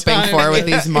Giacchino's hoping for with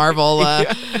these Marvel.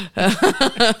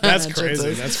 That's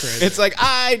crazy. That's crazy. It's like,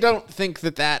 I don't think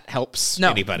that helps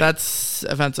anybody. That's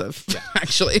offensive,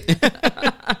 actually.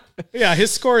 Yeah, his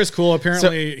score is cool.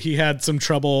 Apparently, he had some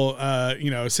trouble,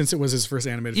 you know, since it was his first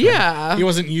animated film. Yeah. He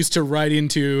wasn't used to writing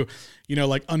to,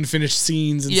 like unfinished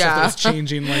scenes and stuff that's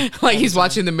changing. Like he's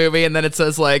watching the movie and then it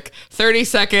says like 30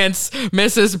 seconds,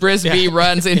 Mrs. Brisby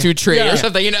runs into a tree or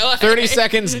something, 30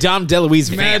 seconds, Dom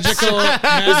DeLuise magical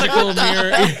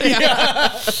mirror.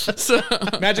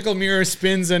 Magical mirror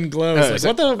spins and glows.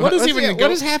 What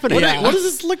is happening? What does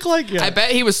this look like? I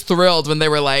bet he was thrilled when they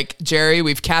were like, Jerry,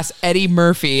 we've cast Eddie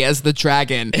Murphy as the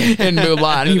dragon in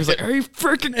Mulan. He was like, are you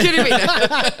freaking kidding me?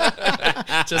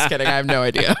 Just kidding. I have no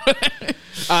idea.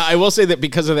 I will say that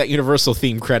because of that Universal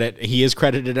theme credit, he is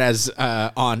credited as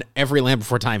on every Land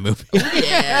Before Time movie.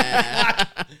 Yeah.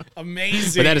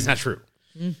 Amazing. But that is not true.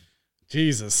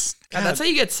 Jesus. God, that's how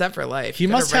you get set for life. He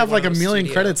must have like a million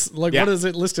credits. Like, what is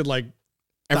it listed? Like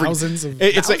thousands of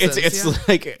it's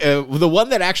like the one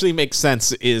that actually makes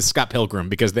sense is Scott Pilgrim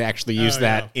because they actually use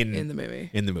that in the movie.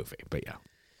 But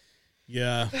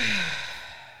yeah.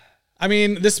 I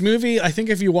mean, this movie, I think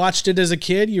if you watched it as a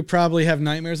kid, you probably have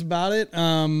nightmares about it.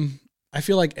 I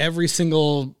feel like every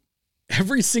single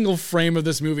frame of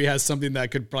this movie has something that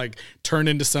could like turn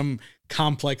into some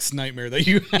complex nightmare that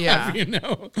you have,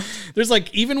 There's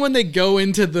like, even when they go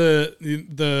into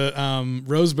the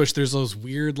rose bush, there's those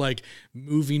weird like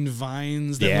moving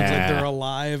vines that look like they're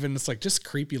alive, and it's like just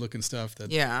creepy looking stuff that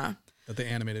they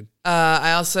animated.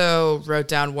 I also wrote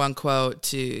down one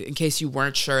quote in case you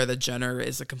weren't sure that Jenner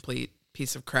is a complete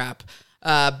piece of crap.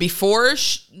 Before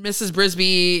Mrs.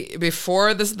 Brisby,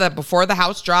 before the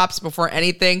house drops, before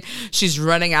anything, she's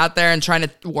running out there and trying to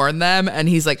warn them, and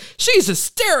he's like, "She's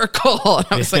hysterical." And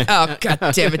I was like, "Oh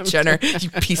God damn it, Jenner, you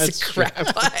piece of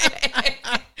crap!"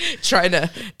 Trying to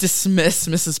dismiss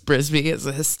Mrs. Brisby as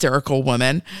a hysterical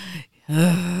woman.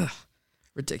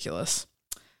 Ridiculous.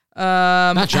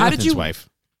 Not Jonathan's wife.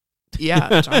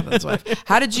 Yeah, Jonathan's wife.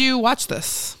 How did you watch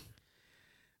this?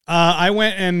 I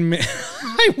went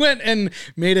and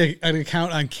made an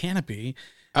account on Canopy.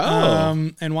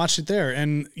 And watched it there.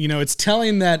 And it's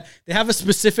telling that they have a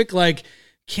specific like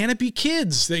Canopy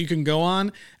Kids that you can go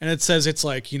on, and it says it's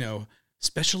like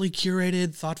specially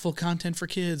curated, thoughtful content for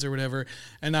kids or whatever.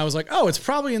 And I was like, oh, it's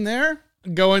probably in there.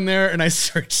 Go in there and I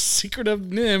searched Secret of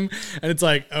Nimh, and it's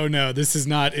like, oh no, this is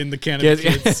not in the Canopy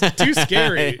Kids. Too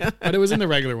scary. But it was in the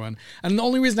regular one. And the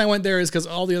only reason I went there is because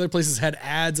all the other places had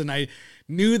ads, and I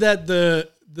knew that the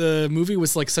movie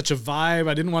was like such a vibe.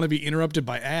 I didn't want to be interrupted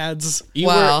by ads. You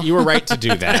were right to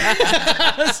do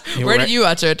that. Where did you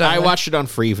watch it, Tom? I watched it on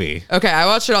Freevee. Okay, I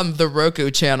watched it on the Roku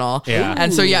channel. Yeah.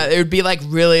 And so it would be like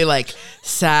really like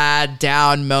sad,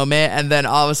 down moment, and then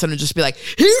all of a sudden it'd just be like,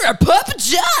 "Here are Papa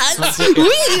John's.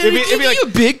 It'd be like a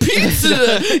big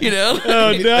pizza."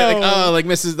 Oh no. Like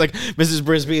Mrs.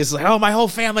 Brisby is like, "Oh, my whole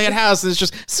family at house is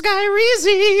just Sky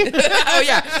Rizzy." Oh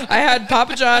yeah, I had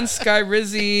Papa John's, Sky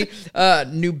Rizzy,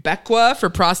 Nubequa for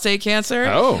prostate cancer.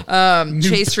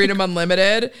 Chase Freedom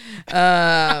Unlimited.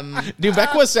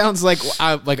 Nubequa sounds like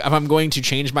if I'm going to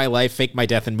change my life, fake my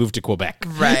death, and move to Quebec.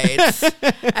 Right.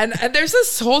 and there's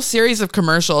this whole series of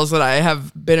commercials that I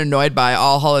have been annoyed by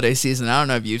all holiday season. I don't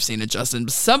know if you've seen it, Justin,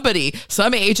 but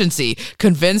some agency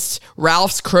convinced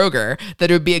Ralph's Kroger that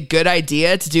it would be a good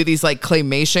idea to do these like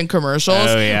claymation commercials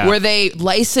where they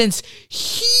license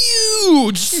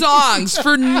huge songs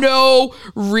for no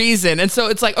reason. And so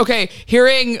it's like, okay,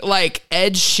 hearing like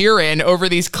Ed Sheeran over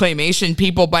these claymation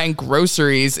people buying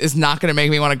groceries is not going to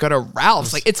make me want to go to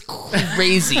Ralph's. Like, it's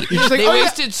crazy. They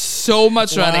wasted so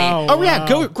much money.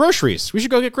 Go groceries. We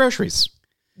should go get groceries.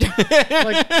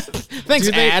 Thanks,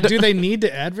 ad. Do they need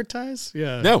to advertise?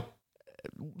 Yeah. No.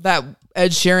 That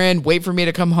Ed Sheeran, "Wait for Me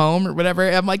to Come Home" or whatever.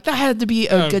 I'm like, that had to be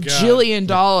a gajillion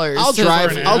dollars. I'll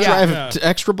drive to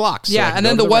extra blocks. Yeah, and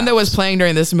then the one that was playing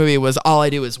during this movie was "All I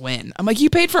Do Is Win." I'm like, you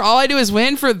paid for "All I Do Is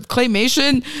Win" for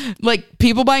claymation, like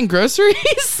people buying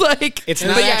groceries? Like, it's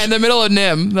not. But in the middle of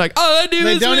Nimh, like, "All I Do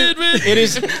Is Win." It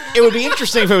is. It would be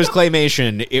interesting if it was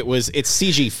claymation. It's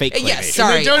CG fake claymation. Yeah,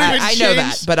 sorry, I know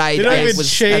that, but I don't even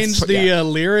change the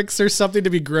lyrics or something to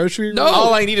be grocery. No,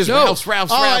 all I need is Ralph's.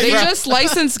 They just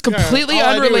licensed completely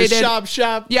unrelated.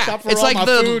 Shop. Yeah, shop for it's all like my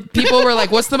the food. people were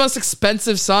like, "What's the most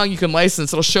expensive song you can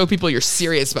license? It'll show people you're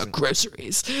serious about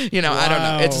groceries." I don't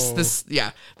know. It's just this.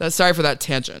 Yeah, sorry for that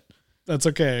tangent. That's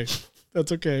okay.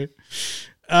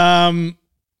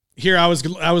 Here I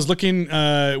was looking.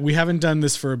 We haven't done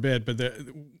this for a bit, but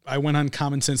I went on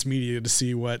Common Sense Media to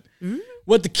see what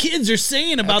the kids are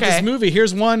saying about this movie.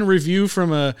 Here's one review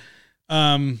from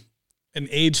an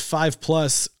age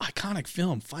 5+ iconic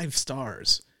film, 5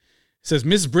 stars. It says,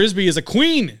 "Miss Brisby is a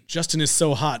queen. Justin is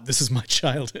so hot. This is my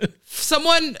childhood."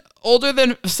 Someone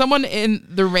in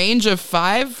the range of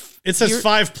 5 It says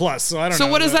 5+, so I don't know.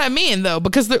 So what does that mean though?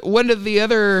 Because when did the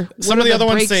other some of the other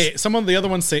ones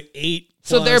say 8+.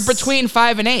 So they're between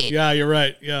 5 and 8. Yeah, you're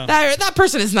right. Yeah. That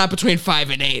person is not between 5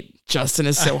 and 8. Justin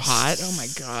is so hot. Oh my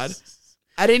God.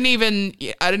 I didn't even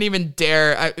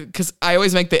dare, because I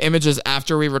always make the images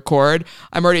after we record.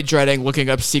 I'm already dreading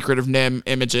looking up Secret of Nimh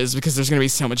images because there's going to be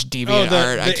so much deviant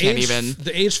art. I can't even.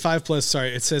 The age 5+,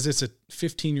 sorry, it says it's a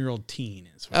 15-year-old teen.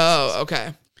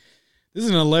 Okay. This is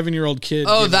an 11-year-old kid.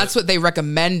 Oh, that's what they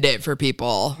recommend it for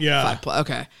people. Yeah. 5+.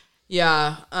 Okay.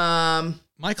 Yeah.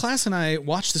 My class and I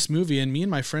watched this movie, and me and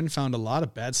my friend found a lot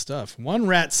of bad stuff. One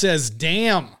rat says,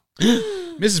 "Damn."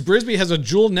 Mrs. Brisby has a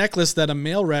jewel necklace that a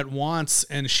male rat wants,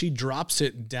 and she drops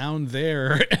it down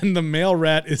there, and the male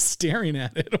rat is staring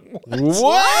at it.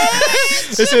 What?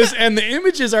 It says, and the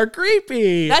images are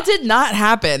creepy. That did not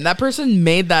happen. That person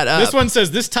made that up. This one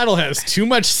says, this title has too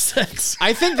much sex.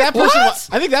 I think that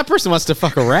person wants to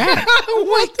fuck a rat. Oh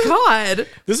my God.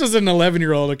 This was an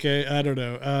 11-year-old, okay? I don't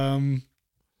know.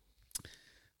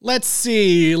 Let's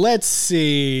see.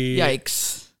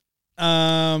 Yikes.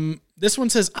 This one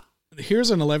says, here's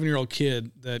an 11-year-old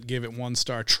kid that gave it 1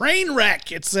 star. Train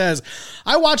wreck, it says.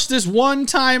 I watched this 1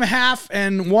 time half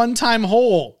and 1 time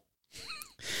whole.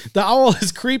 The owl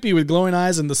is creepy with glowing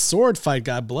eyes and the sword fight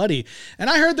got bloody. And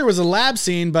I heard there was a lab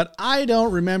scene, but I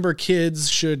don't remember.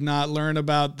 Kids should not learn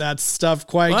about that stuff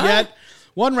quite yet.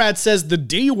 One rat says the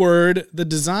D word. The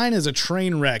design is a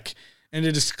train wreck. And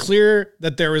it is clear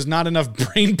that there is not enough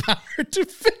brain power to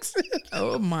fix it.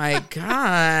 Oh my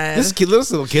God. This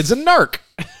little kid's a narc.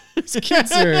 This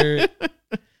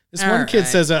one kid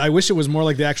says, I wish it was more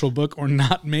like the actual book or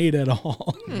not made at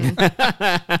all.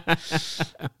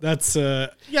 That's, I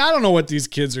don't know what these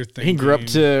kids are thinking. He grew up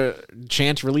to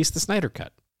chant release the Snyder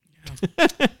Cut.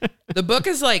 The book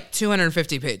is like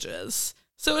 250 pages.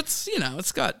 So it's,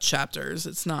 it's got chapters.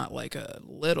 It's not like a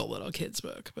little kid's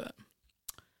book, but.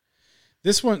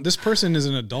 This person is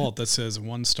an adult that says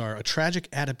 1 star, a tragic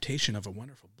adaptation of a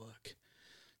wonderful book.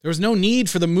 There was no need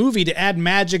for the movie to add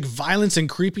magic, violence, and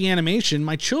creepy animation.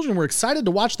 My children were excited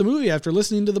to watch the movie after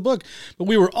listening to the book, but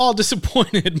we were all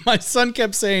disappointed. My son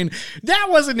kept saying, that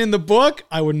wasn't in the book.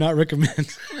 I would not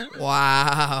recommend.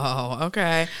 Wow.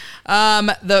 Okay.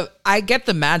 I get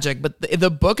the magic, but the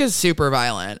book is super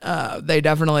violent. They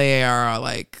definitely are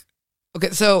like.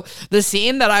 Okay, so the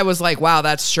scene that I was like, wow,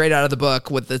 that's straight out of the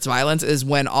book with its violence is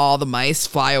when all the mice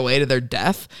fly away to their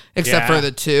death, except for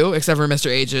Mr.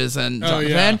 Ages and Jonathan.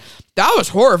 Yeah. That was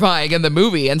horrifying in the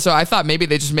movie, and so I thought maybe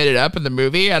they just made it up in the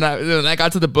movie, and then I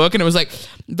got to the book, and it was like,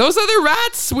 those other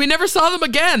rats, we never saw them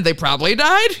again. They probably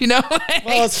died,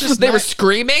 Well, it's just they were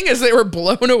screaming as they were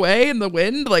blown away in the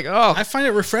wind, like, oh. I find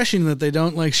it refreshing that they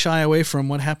don't, shy away from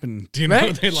what happened. Do you know?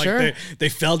 Right? They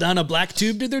fell down a black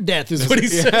tube to their death is what he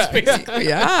says, basically.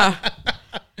 Yeah.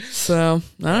 So,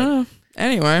 I don't know.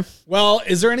 Anyway. Well,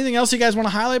 is there anything else you guys want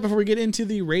to highlight before we get into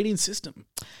the rating system?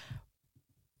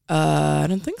 I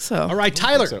don't think so. All right,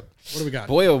 Tyler. What do we got?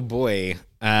 Boy, oh boy.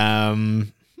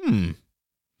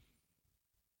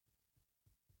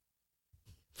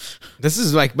 This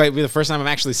is might be the first time I'm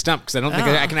actually stumped because I don't think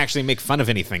I can actually make fun of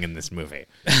anything in this movie.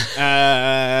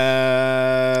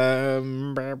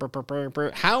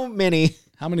 How many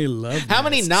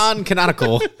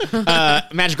non-canonical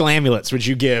magical amulets would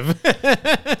you give?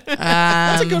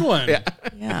 That's a good one.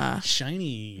 Yeah.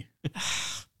 Shiny. I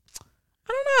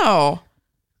don't know.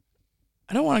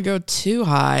 I don't want to go too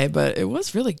high, but it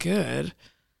was really good.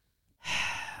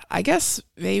 I guess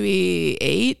maybe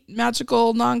 8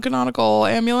 magical non-canonical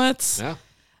amulets. Yeah.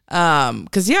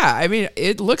 Because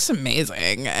it looks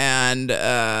amazing, and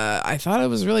I thought it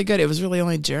was really good. It was really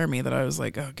only Jeremy that I was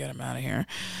like, oh, get him out of here.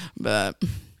 But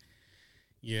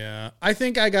yeah, I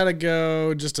think I gotta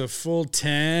go just a full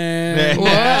 10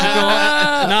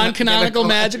 non-canonical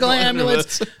magical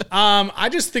amulets. I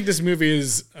just think this movie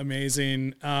is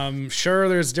amazing. Sure,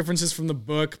 there's differences from the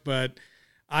book, but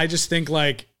I just think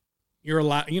you're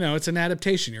allowed, it's an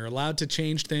adaptation. You're allowed to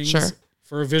change things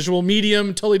for a visual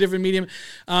medium, totally different medium.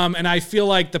 And I feel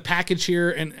like the package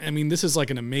here, and I mean, this is like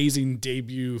an amazing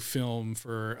debut film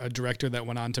for a director that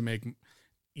went on to make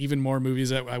even more movies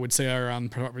that I would say are on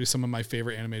probably some of my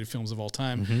favorite animated films of all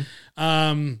time.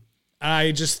 Mm-hmm.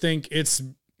 I just think it's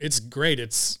great.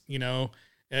 It's,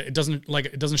 it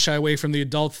doesn't shy away from the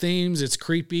adult themes. It's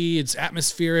creepy. It's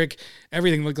atmospheric.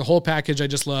 Everything, the whole package, I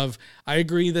just love. I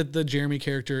agree that the Jeremy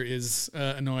character is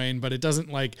annoying, but it doesn't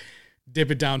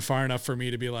dip it down far enough for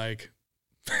me to be like,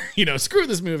 screw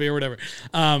this movie or whatever.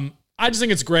 I just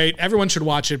think it's great. Everyone should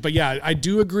watch it. But yeah, I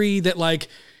do agree that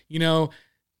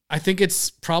I think it's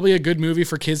probably a good movie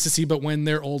for kids to see, but when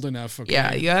they're old enough. Okay?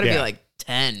 Yeah, you got to be like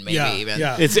 10, maybe even.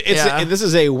 Yeah. This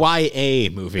is a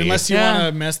YA movie. Unless you want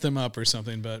to mess them up or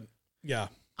something, but yeah.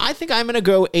 I think I'm going to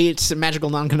go 8 magical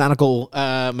non-canonical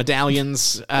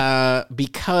medallions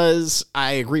because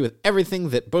I agree with everything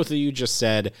that both of you just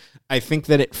said. I think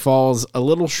that it falls a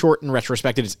little short in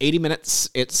retrospect. It's 80 minutes,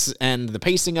 and the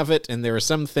pacing of it, and there are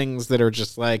some things that are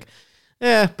just like,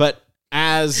 but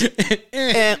as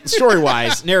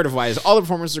story-wise, narrative-wise, all the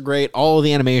performances are great, all of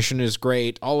the animation is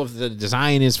great, all of the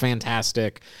design is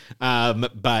fantastic.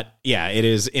 But yeah, it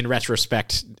is, in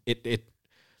retrospect, it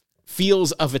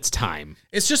feels of its time.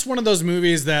 It's just one of those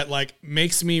movies that like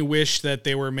makes me wish that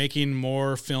they were making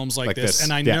more films like this.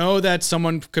 And I know that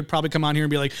someone could probably come on here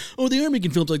and be like, oh, they are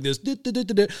making films like this.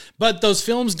 But those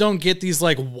films don't get these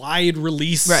like wide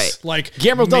release. Right. Like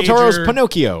Guillermo del Toro's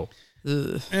Pinocchio.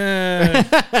 It's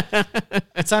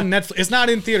on Netflix. It's not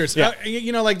in theaters. Yeah.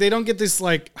 Like they don't get this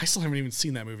like, I still haven't even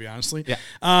seen that movie, honestly. Yeah.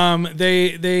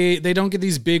 They don't get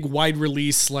these big wide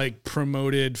release, like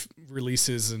promoted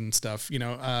releases and stuff,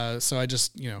 so I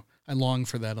just, I long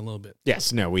for that a little bit.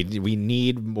 Yes, no, we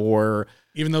need more.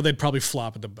 Even though they'd probably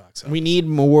flop at the box office. We need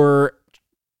more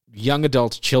young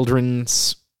adult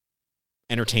children's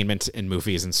entertainment in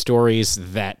movies and stories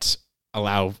that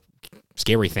allow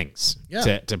scary things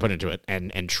to put into it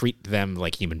and treat them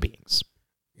like human beings.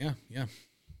 Yeah.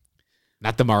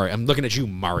 Not the Mario. I'm looking at you,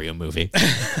 Mario movie.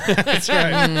 That's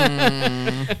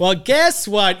right. Well, guess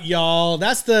what, y'all?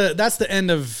 That's the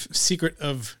end of Secret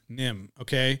of Nimh,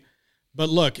 okay? But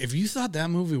look, if you thought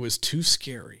that movie was too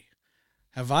scary,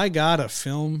 have I got a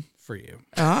film for you?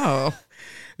 Oh.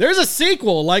 There's a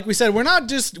sequel. Like we said, we're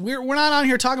not on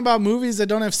here talking about movies that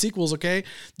don't have sequels, okay?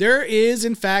 There is,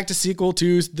 in fact, a sequel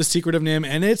to The Secret of Nimh,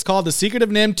 and it's called The Secret of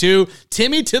Nimh 2,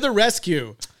 Timmy to the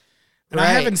Rescue. And I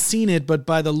haven't seen it, but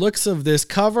by the looks of this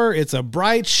cover, it's a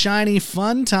bright, shiny,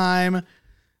 fun time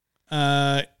in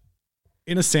a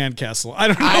sandcastle. I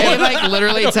don't know. I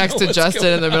literally texted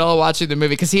Justin in the middle of watching the movie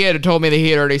because he had told me that he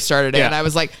had already started it. Yeah. And I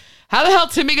was like, how the hell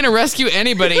is Timmy going to rescue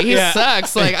anybody? He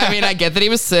sucks. Like, I mean, I get that he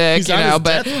was sick,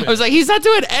 but I was like, he's not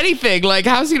doing anything. Like,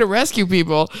 how's he going to rescue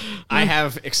people? I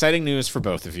have exciting news for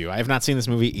both of you. I have not seen this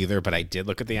movie either, but I did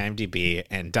look at the IMDb,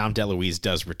 and Dom DeLuise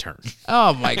does return.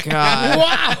 Oh, my God.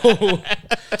 Wow.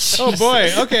 Oh,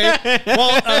 boy. Okay.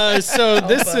 Well, so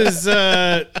this is,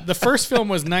 the first film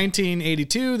was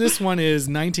 1982. This one is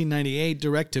 1998,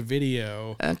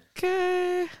 direct-to-video.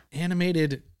 Okay.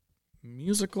 Animated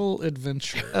musical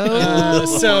adventure.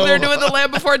 So they're doing the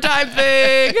Land Before Time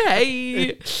thing.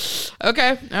 Hey.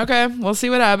 Okay. We'll see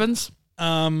what happens.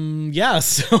 So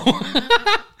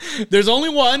there's only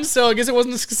one, so I guess it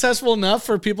wasn't successful enough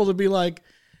for people to be like,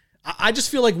 I just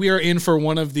feel like we are in for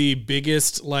one of the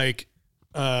biggest like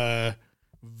vibe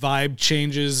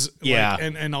changes,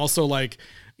 and also like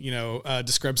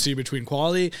discrepancy between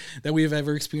quality that we have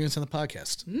ever experienced on the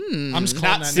podcast. I'm just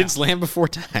calling not since Land Before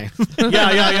Time.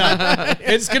 Yeah.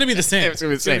 It's gonna be the same. It's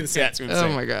gonna be the same. Oh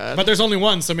my God. But there's only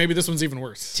one, so maybe this one's even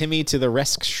worse. Timmy to the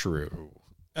Rescue.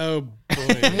 Oh boy.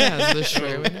 Yeah, the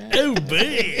show. Oh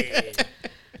boy.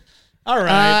 All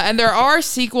right. And there are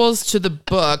sequels to the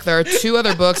book. There are 2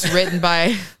 other books written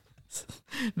by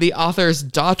the author's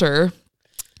daughter,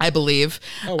 I believe.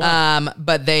 Oh, wow.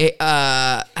 But they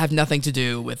have nothing to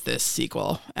do with this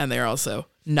sequel. And they're also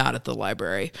not at the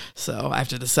library. So I have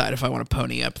to decide if I want to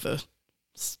pony up the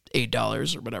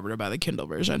 $8 or whatever to buy the Kindle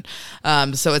version.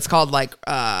 So it's called like,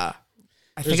 I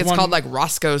think it's called like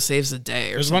Roscoe Saves the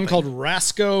Day or there's something. one called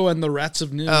Rasco and the Rats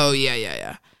of Nimh. Oh,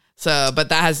 yeah. So, but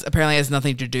that apparently has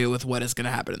nothing to do with what is going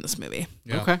to happen in this movie.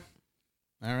 Yeah. Okay.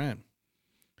 All right.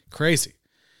 Crazy.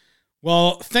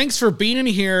 Well, thanks for being in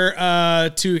here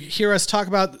to hear us talk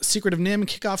about Secret of Nimh and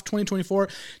kick off 2024.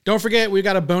 Don't forget, we've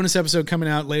got a bonus episode coming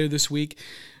out later this week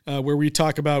where we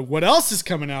talk about what else is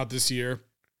coming out this year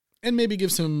and maybe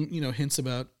give some, hints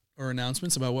about or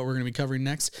announcements about what we're going to be covering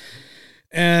next.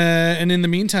 And in the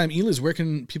meantime, Eliz, where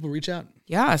can people reach out?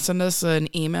 Yeah, send us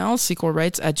an email,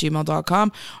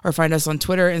 sequelrights@gmail.com, or find us on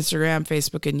Twitter, Instagram,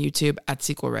 Facebook, and YouTube at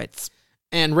sequelrights.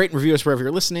 And rate and review us wherever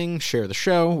you're listening. Share the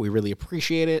show. We really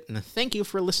appreciate it. And thank you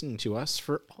for listening to us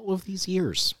for all of these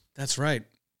years. That's right.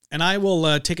 And I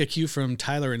will take a cue from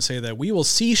Tyler and say that we will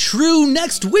see Shrew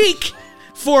next week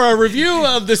for a review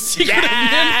of The Secret of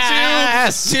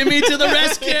Nimh 2, Timmy to the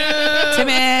Rescue.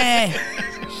 Timmy!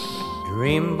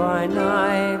 Dream by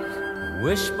night,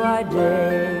 wish by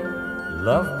day,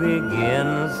 love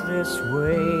begins this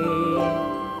way.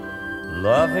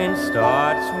 Loving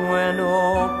starts when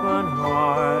open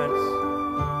hearts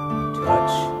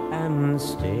touch and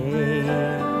stay.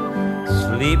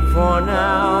 Sleep for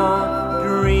now,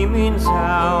 dreaming's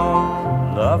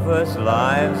how lovers'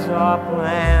 lives are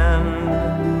planned.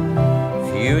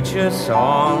 Future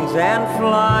songs and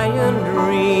flying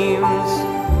dreams,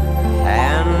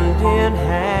 hand in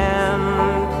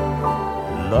hand.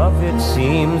 Love, it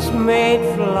seems, made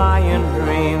flying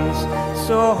dreams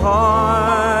so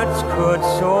hearts could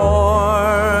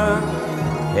soar.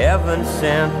 Heaven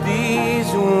sent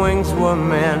these wings were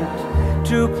meant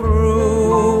to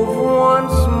prove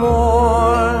once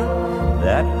more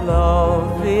that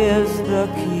love is the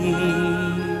key.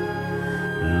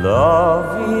 Love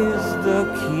is the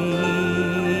key.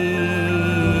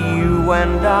 You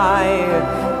and I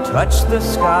touch the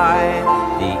sky,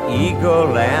 the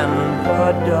eagle and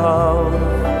the dove.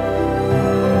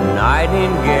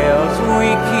 Nightingales, we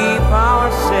keep our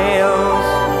sails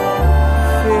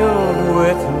filled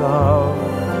with love.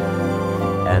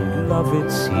 And love,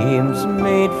 it seems,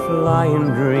 made flying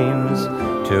dreams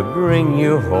to bring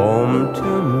you home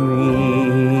to me.